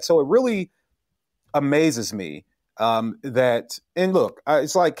like that. So it really amazes me that, and look,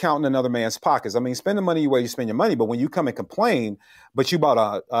 it's like counting another man's pockets. I mean, spend the money where you spend your money, but when you come and complain, but you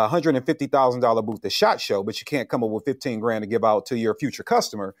bought a $150,000 booth at SHOT Show, but you can't come up with 15 grand to give out to your future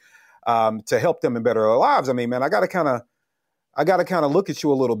customer to help them and better their lives. I mean, man, I got to kind of look at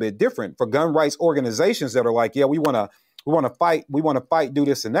you a little bit different. For gun rights organizations that are like, yeah, we want to fight, do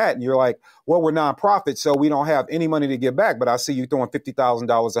this and that. And you're like, well, we're nonprofit, so we don't have any money to give back. But I see you throwing $50,000,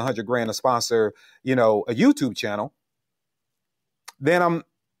 $100 grand to sponsor, a YouTube channel. Then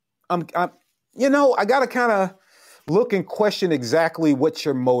I got to kind of look and question exactly what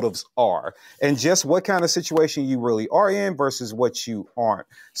your motives are and just what kind of situation you really are in versus what you aren't.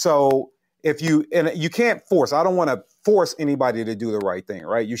 So and you can't force, I don't want to force anybody to do the right thing,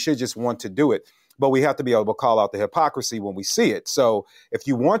 right? You should just want to do it. But we have to be able to call out the hypocrisy when we see it. So if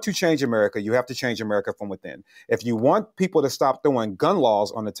you want to change America, you have to change America from within. If you want people to stop throwing gun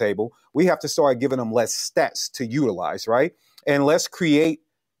laws on the table, we have to start giving them less stats to utilize, right? And let's create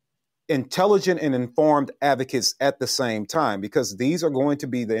intelligent and informed advocates at the same time, because these are going to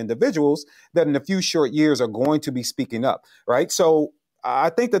be the individuals that in a few short years are going to be speaking up, right? So I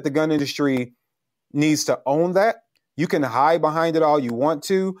think that the gun industry needs to own that. You can hide behind it all you want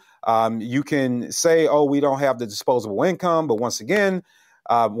to. You can say, oh, we don't have the disposable income. But once again,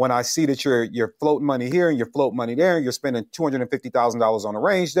 when I see that you're floating money here and you're floating money there and you're spending $250,000 on a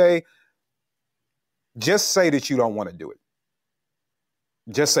range day, just say that you don't want to do it.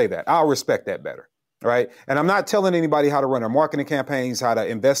 Just say that. I'll respect that better. Right. And I'm not telling anybody how to run their marketing campaigns, how to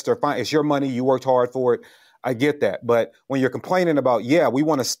invest their finance. It's your money. You worked hard for it. I get that. But when you're complaining about, yeah, we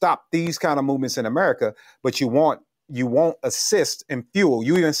want to stop these kind of movements in America, but you won't assist and fuel.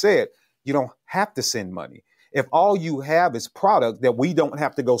 You even said you don't have to send money. If all you have is product that we don't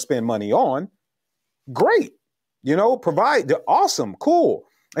have to go spend money on, great. Provide. Awesome. Cool.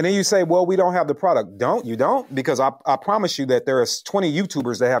 And then you say, well, we don't have the product. You don't? Because I promise you that there are 20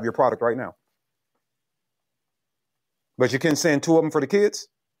 YouTubers that have your product right now. But you can send 2 of them for the kids?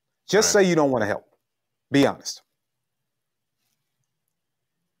 Just say you don't want to help. Be honest.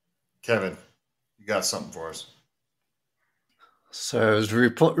 Kevin, you got something for us. So I was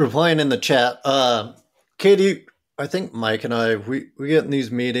replying in the chat. Katie, I think Mike and I, we get in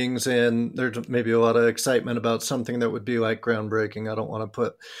these meetings and there's maybe a lot of excitement about something that would be like groundbreaking. I don't want to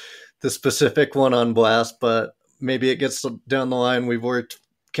put the specific one on blast, but maybe it gets down the line. We've worked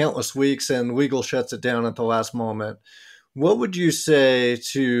countless weeks and Weagle shuts it down at the last moment. What would you say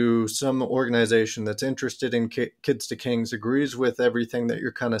to some organization that's interested in Kids to Kings, agrees with everything that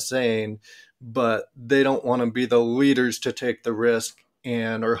you're kind of saying, but they don't want to be the leaders to take the risk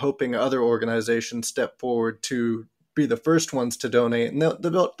and are hoping other organizations step forward to be the first ones to donate, and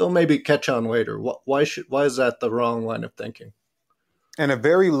they'll maybe catch on later? Why is that the wrong line of thinking? In a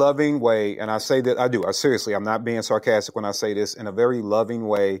very loving way, and I say that I do. Seriously, I'm not being sarcastic when I say this. In a very loving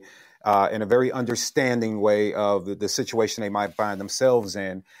way, in a very understanding way of the situation they might find themselves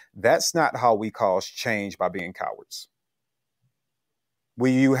in. That's not how we cause change, by being cowards.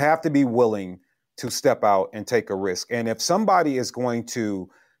 You have to be willing to step out and take a risk. And if somebody is going to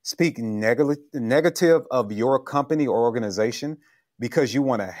speak negative of your company or organization because you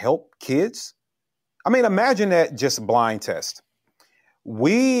want to help kids, I mean, imagine that just blind test.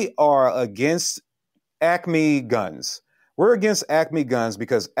 We are against Acme Guns. We're against Acme Guns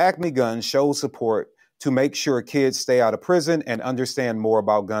because Acme Guns shows support to make sure kids stay out of prison and understand more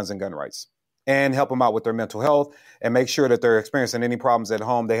about guns and gun rights, and help them out with their mental health and make sure that they're experiencing any problems at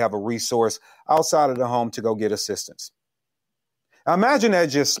home, they have a resource outside of the home to go get assistance. Now imagine that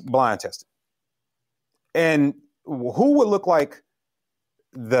just blind testing. And who would look like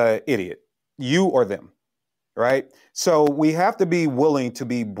the idiot, you or them, right? So we have to be willing to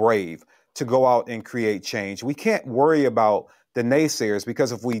be brave to go out and create change. We can't worry about the naysayers,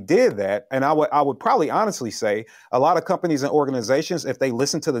 because if we did that, and I would probably honestly say a lot of companies and organizations, if they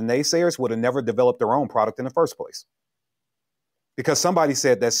listened to the naysayers, would have never developed their own product in the first place. Because somebody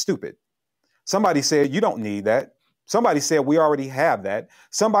said that's stupid. Somebody said, you don't need that. Somebody said, we already have that.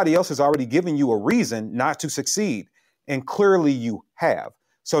 Somebody else has already given you a reason not to succeed. And clearly you have.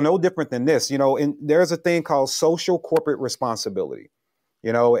 So no different than this, and there's a thing called social corporate responsibility,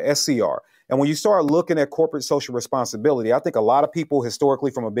 SCR. And when you start looking at corporate social responsibility, I think a lot of people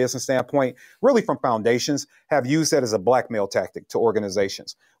historically from a business standpoint, really from foundations, have used that as a blackmail tactic to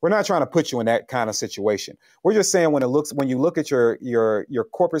organizations. We're not trying to put you in that kind of situation. We're just saying when you look at your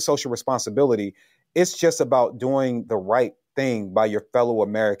corporate social responsibility, it's just about doing the right thing by your fellow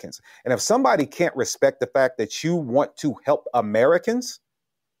Americans. And if somebody can't respect the fact that you want to help Americans,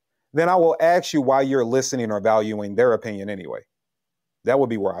 then I will ask you why you're listening or valuing their opinion anyway. That would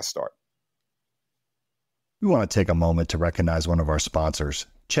be where I start. We want to take a moment to recognize one of our sponsors,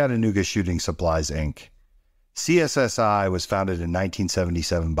 Chattanooga Shooting Supplies, Inc. CSSI was founded in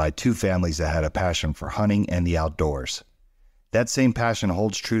 1977 by two families that had a passion for hunting and the outdoors. That same passion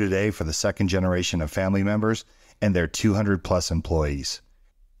holds true today for the second generation of family members and their 200-plus employees.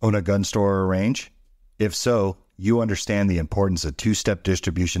 Own a gun store or range? If so, you understand the importance of two-step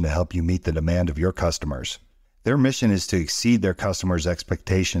distribution to help you meet the demand of your customers. Their mission is to exceed their customers'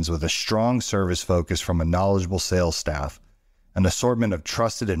 expectations with a strong service focus from a knowledgeable sales staff, an assortment of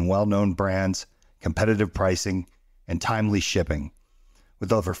trusted and well-known brands, competitive pricing, and timely shipping.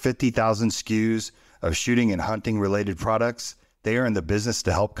 With over 50,000 SKUs of shooting and hunting-related products, they are in the business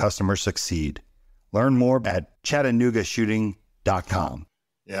to help customers succeed. Learn more at ChattanoogaShooting.com.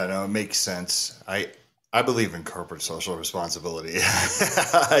 Yeah, no, it makes sense. I believe in corporate social responsibility.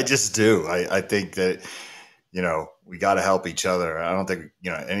 I just do. I think that we got to help each other. I don't think,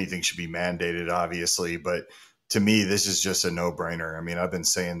 anything should be mandated, obviously, but to me, this is just a no-brainer. I mean, I've been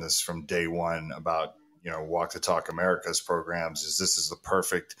saying this from day one about, Walk the Talk America's programs this is the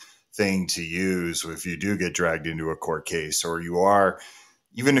perfect thing to use if you do get dragged into a court case, or you are,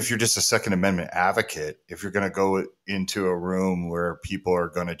 even if you're just a Second Amendment advocate, if you're going to go into a room where people are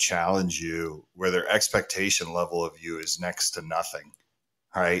going to challenge you, where their expectation level of you is next to nothing.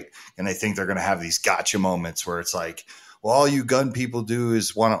 Right. And they think they're going to have these gotcha moments where it's like, well, all you gun people do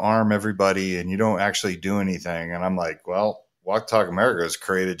is want to arm everybody and you don't actually do anything. And I'm like, well, Walk Talk America was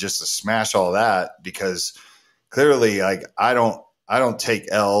created just to smash all that, because clearly, like, I don't take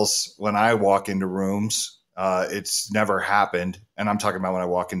L's when I walk into rooms. It's never happened. And I'm talking about when I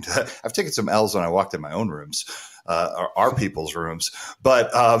walk into, I've taken some L's when I walked in my own rooms, or our people's rooms. But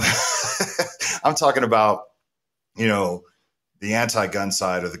I'm talking about, the anti-gun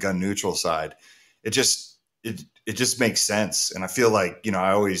side or the gun neutral side. It just makes sense. And I feel like,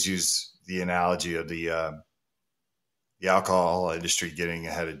 I always use the analogy of the alcohol industry getting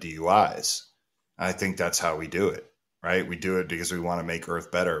ahead of DUIs. And I think that's how we do it, right? We do it because we want to make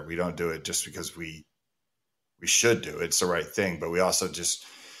Earth better. We don't do it just because we should do it. It's the right thing, but we also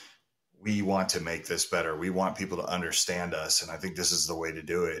we want to make this better. We want people to understand us. And I think this is the way to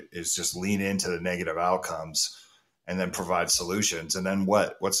do it, is just lean into the negative outcomes and then provide solutions. And then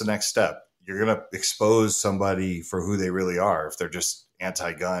what's the next step? You're going to expose somebody for who they really are. If they're just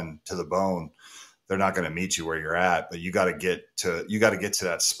anti-gun to the bone, they're not going to meet you where you're at, but you got to get to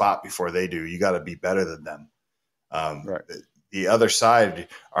that spot before they do. You got to be better than them. Right. The other side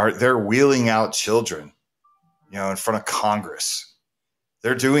they're wheeling out children, in front of Congress.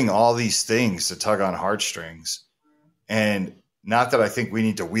 They're doing all these things to tug on heartstrings. And not that I think we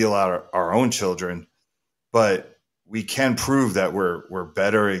need to wheel out our own children, but we can prove that we're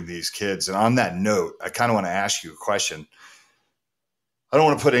bettering these kids. And on that note, I kind of want to ask you a question. I don't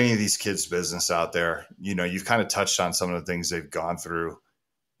want to put any of these kids' business out there. You've kind of touched on some of the things they've gone through,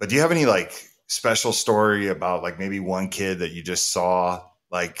 but do you have any special story about maybe one kid that you just saw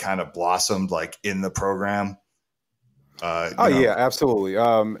kind of blossomed in the program? Yeah, absolutely.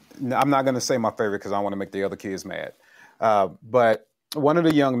 I'm not going to say my favorite because I want to make the other kids mad. But one of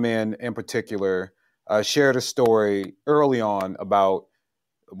the young men in particular shared a story early on about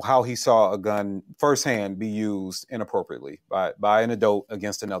how he saw a gun firsthand be used inappropriately by an adult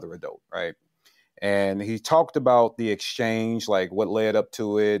against another adult, right? And he talked about the exchange, what led up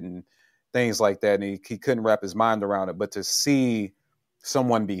to it and things like that. And he couldn't wrap his mind around it. But to see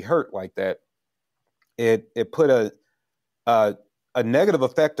someone be hurt like that, it put a negative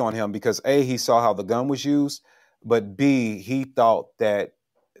effect on him because A, he saw how the gun was used, but B, he thought that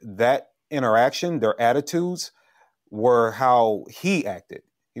interaction, their attitudes were how he acted.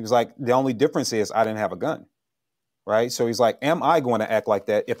 He was like, the only difference is I didn't have a gun, right? So he's like, am I going to act like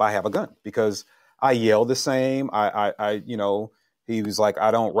that if I have a gun? Because I yell the same. He was like,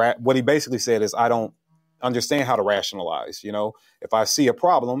 what he basically said is I don't understand how to rationalize. If I see a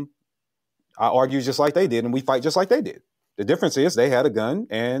problem, I argue just like they did and we fight just like they did. The difference is they had a gun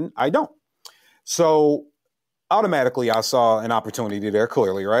and I don't. So automatically I saw an opportunity there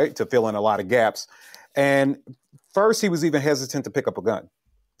clearly, right, to fill in a lot of gaps. And first he was even hesitant to pick up a gun,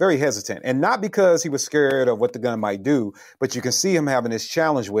 very hesitant. And not because he was scared of what the gun might do, but you can see him having this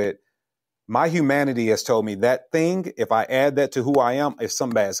challenge with, my humanity has told me that thing, if I add that to who I am, if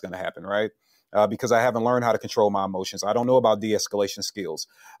something bad's going to happen, right? Because I haven't learned how to control my emotions. I don't know about de-escalation skills.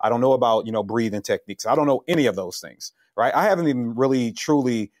 I don't know about, breathing techniques. I don't know any of those things, right? I haven't even really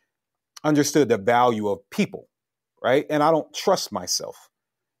truly understood the value of people, right? And I don't trust myself,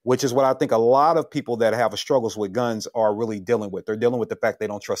 which is what I think a lot of people that have struggles with guns are really dealing with. They're dealing with the fact they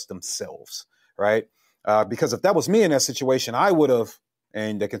don't trust themselves, right? Because if that was me in that situation, I would have,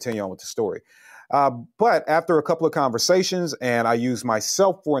 and to continue on with the story. But after a couple of conversations, and I used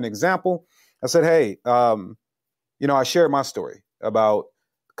myself for an example, I said, hey, I shared my story about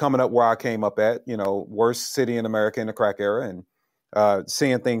coming up where I came up at, worst city in America in the crack era, and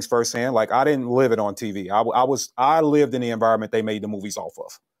seeing things firsthand. Like, I didn't live it on TV. I lived in the environment they made the movies off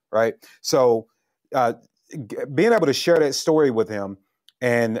of, right? So being able to share that story with him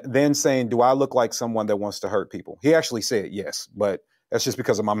and then saying, do I look like someone that wants to hurt people? He actually said yes, but that's just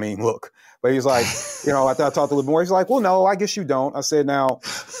because of my mean look. But he's like, I talked a little more. He's like, well, no, I guess you don't. I said, now,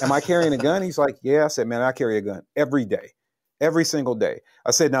 am I carrying a gun? He's like, yeah. I said, man, I carry a gun every day, every single day.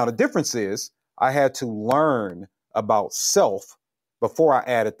 I said, now, the difference is I had to learn about self before I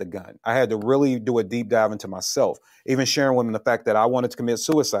added the gun. I had to really do a deep dive into myself, even sharing with him the fact that I wanted to commit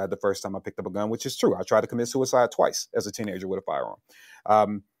suicide the first time I picked up a gun, which is true. I tried to commit suicide twice as a teenager with a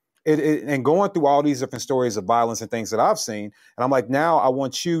firearm. And going through all these different stories of violence and things that I've seen, and I'm like, now I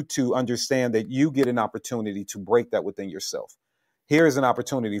want you to understand that you get an opportunity to break that within yourself. Here is an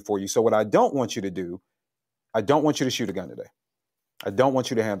opportunity for you. So what I don't want you to do, I don't want you to shoot a gun today. I don't want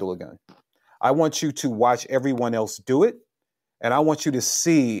you to handle a gun. I want you to watch everyone else do it. And I want you to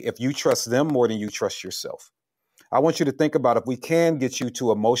see if you trust them more than you trust yourself. I want you to think about if we can get you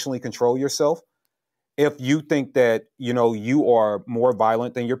to emotionally control yourself. If you think that, you are more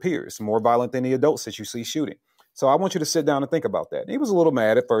violent than your peers, more violent than the adults that you see shooting. So I want you to sit down and think about that. And he was a little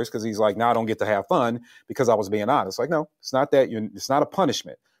mad at first because he's like, no, I don't get to have fun because I was being honest. Like, no, it's not that. It's not a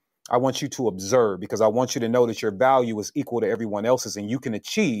punishment. I want you to observe because I want you to know that your value is equal to everyone else's and you can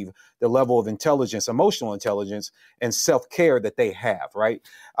achieve the level of intelligence, emotional intelligence, and self-care that they have, right?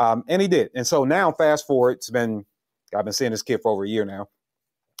 And he did. And so now fast forward, I've been seeing this kid for over a year now.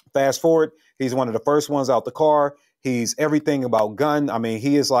 Fast forward, he's one of the first ones out the car. He's everything about gun. I mean,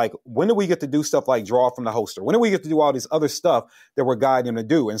 he is like, when do we get to do stuff like draw from the holster? When do we get to do all this other stuff that we're guiding him to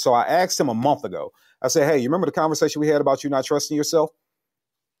do? And so I asked him a month ago, I said, hey, you remember the conversation we had about you not trusting yourself?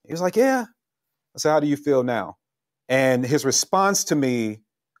 He was like, yeah. I said, how do you feel now? And his response to me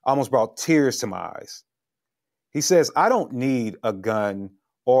almost brought tears to my eyes. He says, I don't need a gun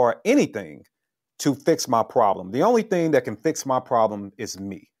or anything to fix my problem. The only thing that can fix my problem is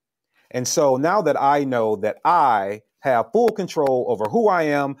me. And so now that I know that I have full control over who I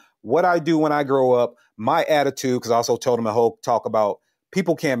am, what I do when I grow up, my attitude, because I also told him a whole talk about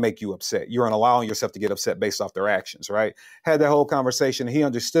people can't make you upset. You're allowing yourself to get upset based off their actions, right? Had that whole conversation. He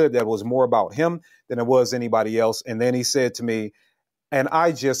understood that it was more about him than it was anybody else. And then he said to me, and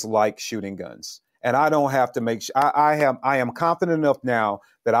I just like shooting guns. And I don't have to I am confident enough now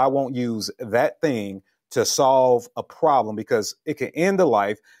that I won't use that thing to solve a problem because it can end a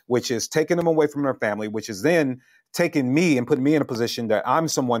life, which is taking them away from their family, which is then taking me and putting me in a position that I'm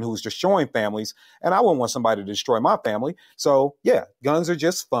someone who's destroying families, and I wouldn't want somebody to destroy my family. So yeah, guns are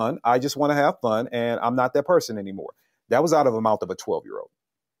just fun. I just want to have fun, and I'm not that person anymore. That was out of the mouth of a 12-year-old.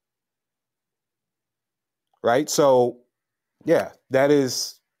 Right? So yeah,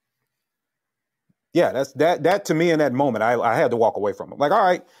 that's that to me in that moment, I had to walk away from him. Like, all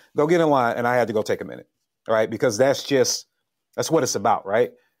right, go get in line. And I had to go take a minute. All right. Because that's what it's about.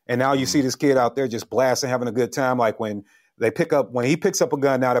 Right. And now you see this kid out there just blasting, having a good time. Like when he picks up a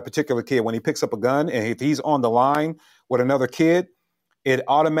gun, now that particular kid, when he picks up a gun and if he's on the line with another kid, it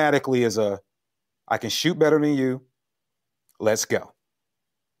automatically is I can shoot better than you. Let's go.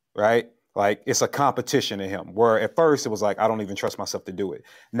 Right. Like it's a competition to him where at first it was like, I don't even trust myself to do it.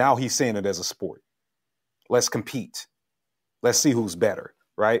 Now he's seeing it as a sport. Let's compete. Let's see who's better.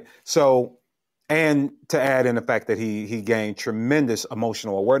 Right. So, and to add in the fact that he gained tremendous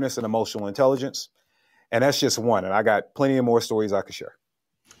emotional awareness and emotional intelligence. And that's just one. And I got plenty of more stories I could share.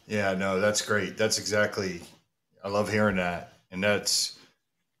 Yeah, no, that's great. That's exactly, I love hearing that. And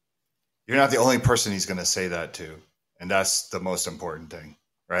you're not the only person he's going to say that to. And that's the most important thing,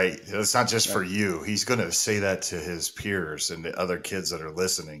 right? It's not just for you. He's going to say that to his peers and the other kids that are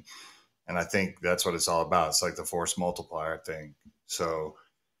listening. And I think that's what it's all about. It's like the force multiplier thing. So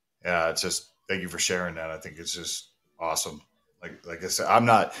yeah, it's just thank you for sharing that. I think it's just awesome. Like I said,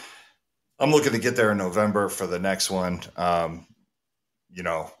 I'm looking to get there in November for the next one. You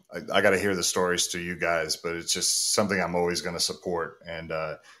know, I got to hear the stories to you guys, but it's just something I'm always going to support. And,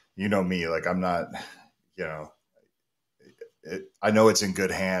 you know me, like I'm not, you know, I know it's in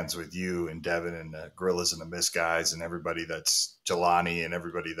good hands with you and Devin and the Gorillas and the Mist guys and everybody that's Jelani and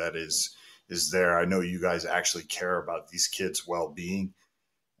everybody that is there. I know you guys actually care about these kids' well-being.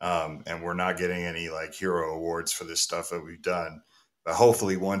 And we're not getting any like hero awards for this stuff that we've done. But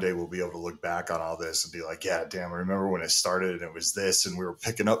hopefully one day we'll be able to look back on all this and be like, yeah, damn, I remember when it started and it was this and we were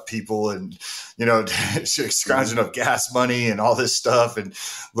picking up people and, you know, scrounging up gas money and all this stuff and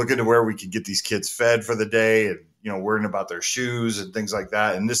looking to where we could get these kids fed for the day and, you know, worrying about their shoes and things like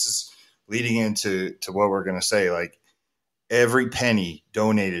that. And this is leading into what we're going to say. Like every penny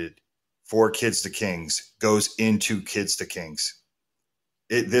donated for Kids to Kings goes into Kids to Kings.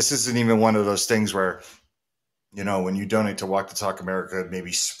 This isn't even one of those things where, you know, when you donate to Walk the Talk America,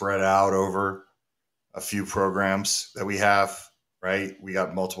 maybe spread out over a few programs that we have, right? We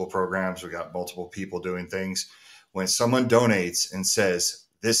got multiple programs. We got multiple people doing things. When someone donates and says,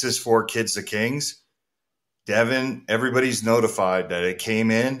 this is for Kids to Kings, Devin, everybody's notified that it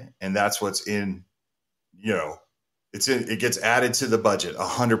came in and that's what's in, you know, it gets added to the budget,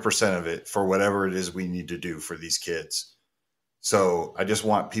 100% of it for whatever it is we need to do for these kids. So I just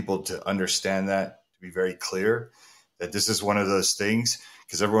want people to understand that, to be very clear that this is one of those things,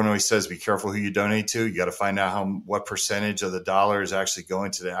 because everyone always says, be careful who you donate to. You got to find out what percentage of the dollar is actually going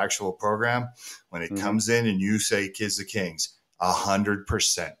to the actual program. When it comes in and you say Kids to Kings,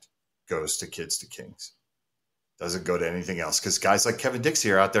 100% goes to Kids to Kings. Doesn't go to anything else, because guys like Kevin Dixie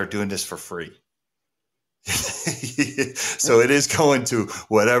are out there doing this for free. So it is going to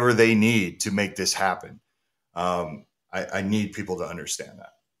whatever they need to make this happen. I need people to understand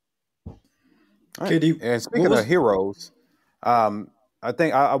that. Right. And speaking of heroes, I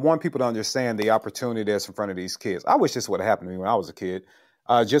think I want people to understand the opportunity that's in front of these kids. I wish this would have happened to me when I was a kid.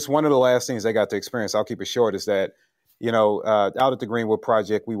 Just one of the last things they got to experience, I'll keep it short, is that, you know, out at the Greenwood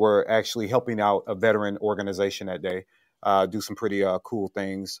Project, we were actually helping out a veteran organization that day, do some pretty cool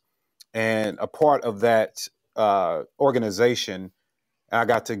things. And a part of that organization, I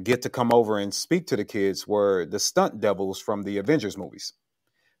got to come over and speak to the kids, were the stunt devils from the Avengers movies.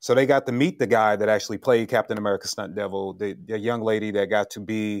 So they got to meet the guy that actually played Captain America stunt devil, the young lady that got to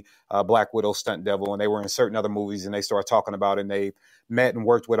be Black Widow stunt devil, and they were in certain other movies, and they started talking about it, and they met and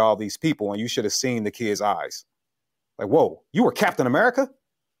worked with all these people, and you should have seen the kids' eyes. Like, whoa, you were Captain America?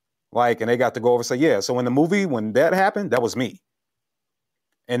 Like, and they got to go over and say, yeah, so in the movie, when that happened, that was me.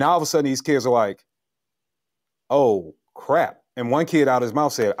 And all of a sudden, these kids are like, oh, crap. And one kid out of his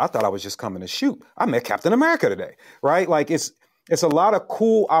mouth said, I thought I was just coming to shoot. I met Captain America today, right? Like, it's a lot of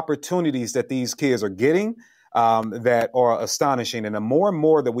cool opportunities that these kids are getting that are astonishing. And the more and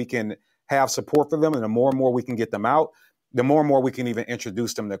more that we can have support for them and the more and more we can get them out, the more and more we can even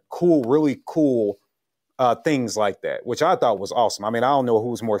introduce them to cool, really cool things like that, which I thought was awesome. I mean, I don't know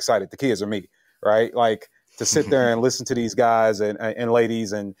who's more excited, the kids or me, right? Like, to sit there and listen to these guys and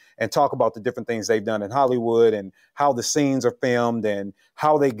ladies and talk about the different things they've done in Hollywood and how the scenes are filmed and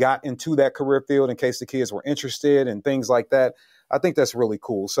how they got into that career field in case the kids were interested and things like that. I think that's really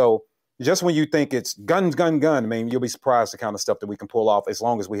cool. So just when you think it's guns, gun, gun, I mean, you'll be surprised the kind of stuff that we can pull off as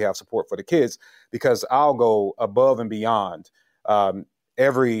long as we have support for the kids, because I'll go above and beyond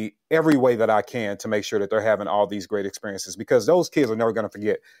every way that I can to make sure that they're having all these great experiences, because those kids are never going to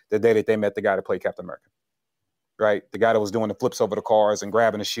forget the day that they met the guy that played Captain America. Right? The guy that was doing the flips over the cars and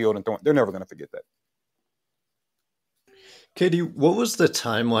grabbing the shield and throwing, they're never going to forget that. Katie, what was the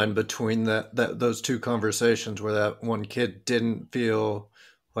timeline between those two conversations where that one kid didn't feel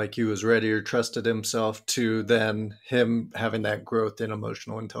like he was ready or trusted himself to then him having that growth in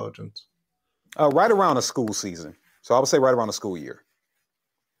emotional intelligence? Right around the school season. So I would say right around the school year.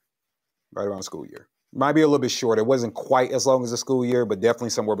 Right around the school year. Might be a little bit short. It wasn't quite as long as the school year, but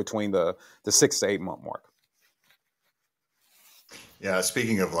definitely somewhere between the 6 to 8 month mark. Yeah,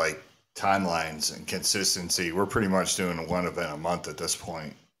 speaking of like timelines and consistency, we're pretty much doing one event a month at this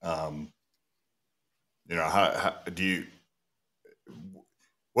point. You know, how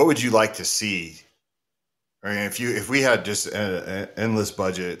what would you like to see? I mean, if we had just an endless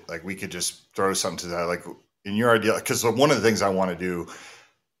budget, like we could just throw something to that, like in your idea, because one of the things I want to do,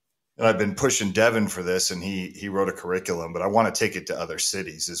 and I've been pushing Devin for this, and he wrote a curriculum, but I want to take it to other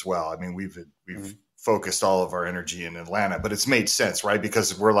cities as well. I mean, we've focused all of our energy in Atlanta, but it's made sense, right?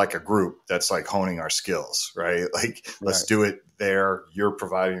 Because we're like a group that's like honing our skills, right? Like, let's do it there. You're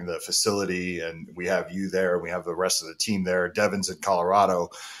providing the facility and we have you there. We have the rest of the team there. Devin's in Colorado,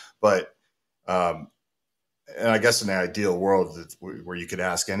 but And I guess in the ideal world where you could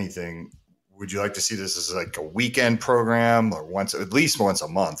ask anything, would you like to see this as like a weekend program or at least once a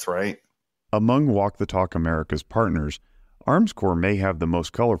month, right? Among Walk the Talk America's partners, Arms Corps may have the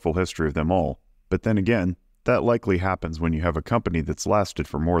most colorful history of them all, but then again, that likely happens when you have a company that's lasted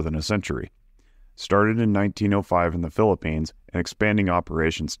for more than a century. Started in 1905 in the Philippines and expanding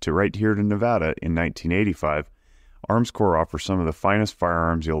operations to right here to Nevada in 1985, Arms Corps offers some of the finest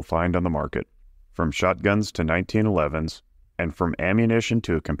firearms you'll find on the market. From shotguns to 1911s, and from ammunition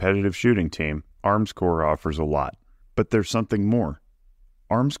to a competitive shooting team, Arms Corps offers a lot. But there's something more.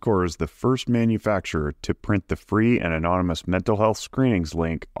 Arms Corps is the first manufacturer to print the free and anonymous mental health screenings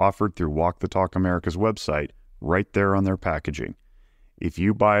link offered through Walk the Talk America's website right there on their packaging. If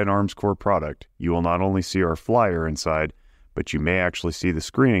you buy an Arms Corps product, you will not only see our flyer inside, but you may actually see the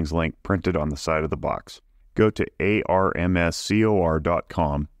screenings link printed on the side of the box. Go to armscor.com,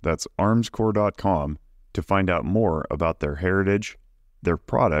 that's armscorps.com, to find out more about their heritage, their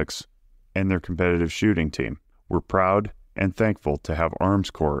products, and their competitive shooting team. We're proud and thankful to have Arms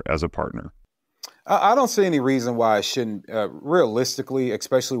Corps as a partner. I don't see any reason why it shouldn't, realistically,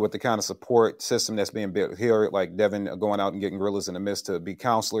 especially with the kind of support system that's being built here, like Devin going out and getting gorillas in the midst to be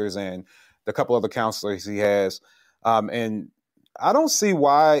counselors and the couple other counselors he has. And I don't see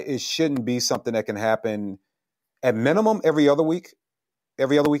why it shouldn't be something that can happen at minimum every other weekend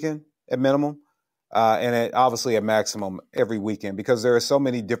at minimum. And obviously at maximum every weekend, because there are so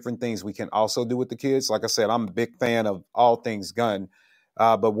many different things we can also do with the kids. Like I said, I'm a big fan of all things gun.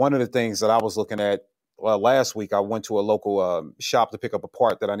 But one of the things that I was looking at last week, I went to a local shop to pick up a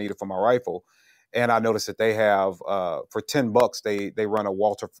part that I needed for my rifle. And I noticed that they have, for $10, they run a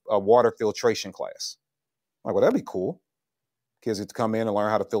water filtration class. I'm like, well, that'd be cool. Kids get to come in and learn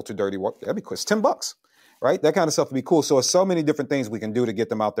how to filter dirty water. That'd be cool. It's $10. Right? That kind of stuff would be cool. So there's so many different things we can do to get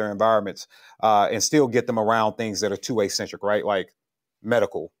them out their environments and still get them around things that are 2A-centric, right? Like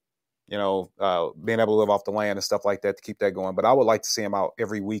medical, being able to live off the land and stuff like that to keep that going. But I would like to see them out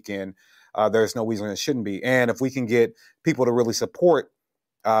every weekend. There's no reason it shouldn't be. And if we can get people to really support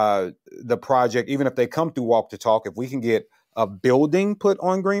the project, even if they come through Walk the Talk, if we can get a building put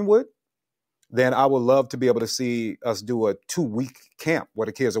on Greenwood, then I would love to be able to see us do a 2-week camp where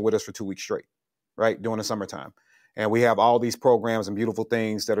the kids are with us for 2 weeks straight. Right, during the summertime. And we have all these programs and beautiful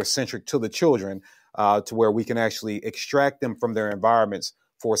things that are centric to the children to where we can actually extract them from their environments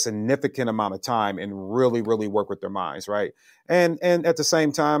for a significant amount of time and really, really work with their minds, right? And at the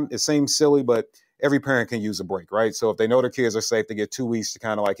same time, it seems silly, but every parent can use a break, right? So if they know their kids are safe, they get 2 weeks to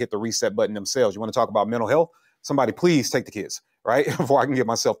kind of like hit the reset button themselves. You want to talk about mental health? Somebody please take the kids, right? Before I can get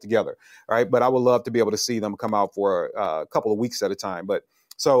myself together, right? But I would love to be able to see them come out for a couple of weeks at a time. But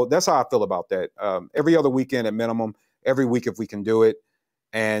so that's how I feel about that. Every other weekend at minimum, every week if we can do it.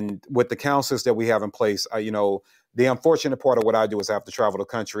 And with the counselors that we have in place, the unfortunate part of what I do is I have to travel the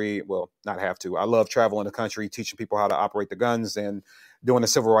country. Well, not have to. I love traveling the country, teaching people how to operate the guns and doing the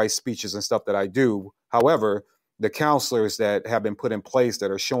civil rights speeches and stuff that I do. However, the counselors that have been put in place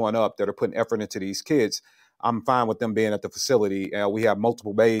that are showing up, that are putting effort into these kids, I'm fine with them being at the facility. We have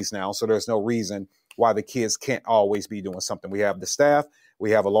multiple bays now, so there's no reason why the kids can't always be doing something. We have the staff.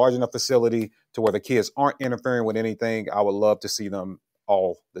 We have a large enough facility to where the kids aren't interfering with anything. I would love to see them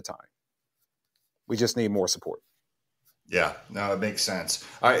all the time. We just need more support. Yeah, no, it makes sense.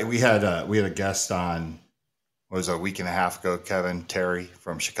 All right, we had a guest on, what was it, a week and a half ago, Kevin Terry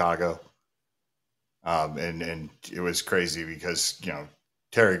from Chicago. And it was crazy because,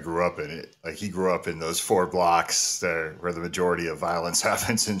 Terry grew up in it. Like he grew up in those 4 blocks there where the majority of violence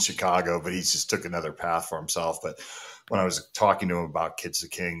happens in Chicago, but he just took another path for himself. But when I was talking to him about Kids to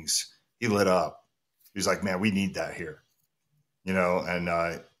Kings, he lit up. He was like, man, we need that here,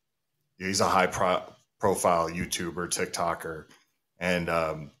 and he's a high profile YouTuber, TikToker.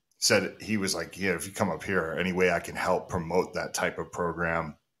 And said, he was like, yeah, if you come up here, any way I can help promote that type of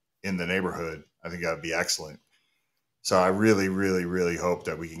program in the neighborhood, I think that would be excellent. So I really, really, really hope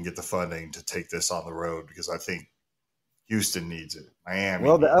that we can get the funding to take this on the road because I think Houston needs it. Miami.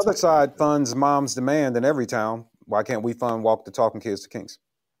 Well, the other side funds Mom's Demand in every town. Why can't we fund Walk the Talk and Kids to Kings?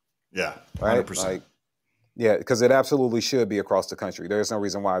 Yeah, 100%. Right? Because it absolutely should be across the country. There's no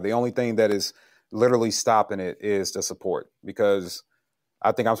reason why. The only thing that is literally stopping it is the support, because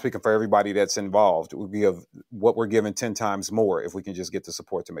I think I'm speaking for everybody that's involved. It would be of what we're giving 10 times more if we can just get the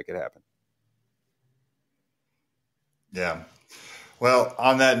support to make it happen. Yeah. Well,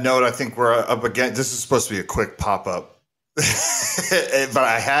 on that note, I think we're up again. This is supposed to be a quick pop-up. But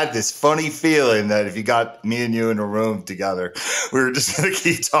I had this funny feeling that if you got me and you in a room together, we were just going to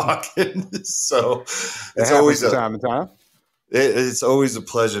keep talking. So it's always time to time. It's always a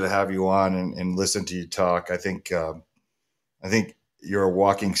pleasure to have you on and listen to you talk. I think you're a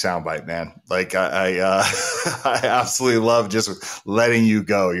walking soundbite, man. Like I absolutely love just letting you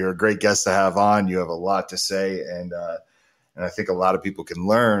go. You're a great guest to have on. You have a lot to say, and I think a lot of people can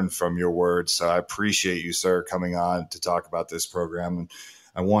learn from your words. So I appreciate you, sir, coming on to talk about this program. And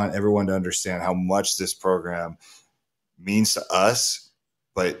I want everyone to understand how much this program means to us,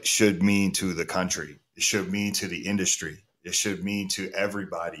 but should mean to the country. It should mean to the industry. It should mean to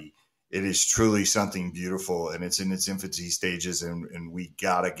everybody. It is truly something beautiful, and it's in its infancy stages, and we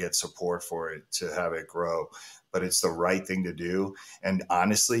got to get support for it to have it grow. But it's the right thing to do. And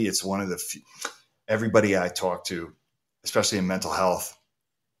honestly, it's one of the few, everybody I talk to, especially in mental health,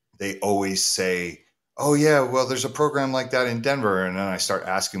 they always say, oh, yeah, well, there's a program like that in Denver. And then I start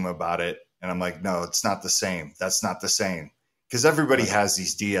asking them about it, and I'm like, no, it's not the same. That's not the same. Because everybody has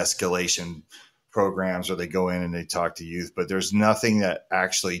these de-escalation programs where they go in and they talk to youth, but there's nothing that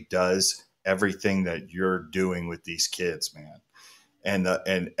actually does everything that you're doing with these kids, man.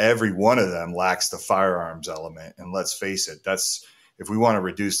 And every one of them lacks the firearms element. And let's face it, that's, if we want to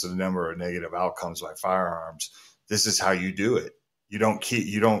reduce the number of negative outcomes by firearms, this is how you do it.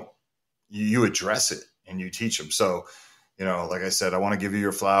 You address it and you teach them. So, like I said, I want to give you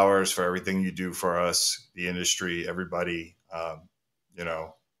your flowers for everything you do for us, the industry, everybody.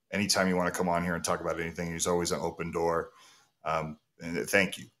 Anytime you want to come on here and talk about anything, there's always an open door. And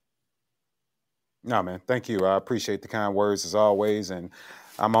thank you. No, man, thank you. I appreciate the kind words as always. And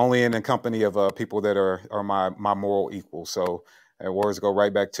I'm only in the company of people that are my moral equals. So words go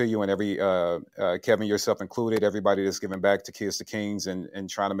right back to you, and every Kevin, yourself included, everybody that's giving back to Kids to Kings and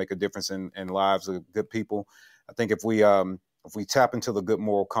trying to make a difference in lives of good people. I think if we tap into the good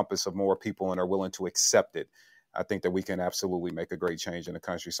moral compass of more people and are willing to accept it, I think that we can absolutely make a great change in the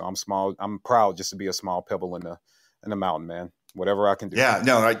country. So I'm proud just to be a small pebble in the mountain, man. Whatever I can do. Yeah,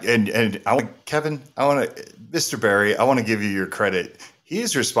 no, and I want Kevin, Mr. Barry, I want to give you your credit. He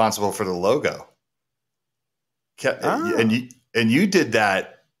is responsible for the logo. And you did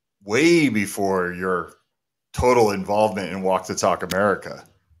that way before your total involvement in Walk the Talk America.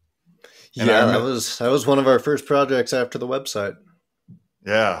 And that was one of our first projects after the website.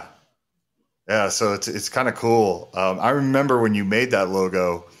 Yeah. Yeah, so it's kind of cool. I remember when you made that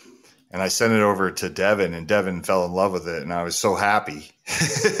logo, and I sent it over to Devin, and Devin fell in love with it, and I was so happy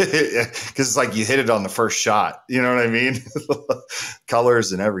because it's like you hit it on the first shot. You know what I mean?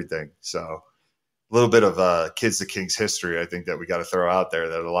 Colors and everything. So a little bit of Kids to Kings history, I think, that we got to throw out there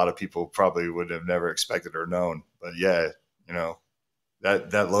that a lot of people probably would have never expected or known. But yeah,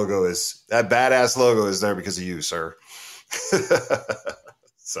 that logo that badass logo is there because of you, sir.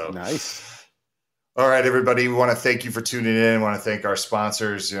 So nice. All right, everybody. We want to thank you for tuning in. We want to thank our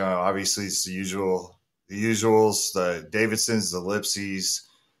sponsors. Obviously it's the usuals, the Davidsons, the Lipsies.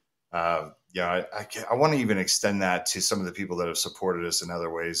 I want to even extend that to some of the people that have supported us in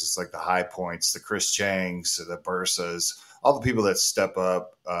other ways. It's like the High Points, the Chris Changs, the Bursas, all the people that step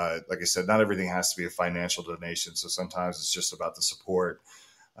up. Like I said, not everything has to be a financial donation. So sometimes it's just about the support.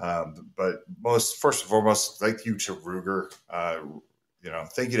 But first and foremost, thank you to Ruger.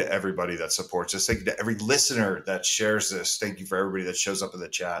 Thank you to everybody that supports us. Thank you to every listener that shares this. Thank you for everybody that shows up in the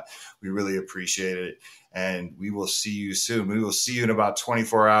chat. We really appreciate it. And we will see you soon. We will see you in about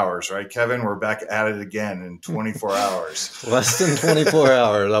 24 hours, right, Kevin? We're back at it again in 24 hours. Less than 24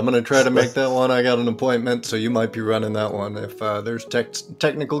 hours. I'm going to try to make that one. I got an appointment, so you might be running that one. If there's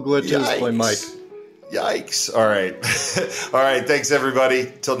technical glitches, play Mike. Yikes. All right. All right. Thanks,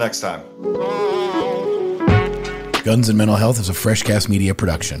 everybody. Till next time. Guns and Mental Health is a FreshCast Media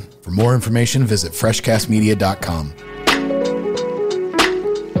production. For more information, visit freshcastmedia.com.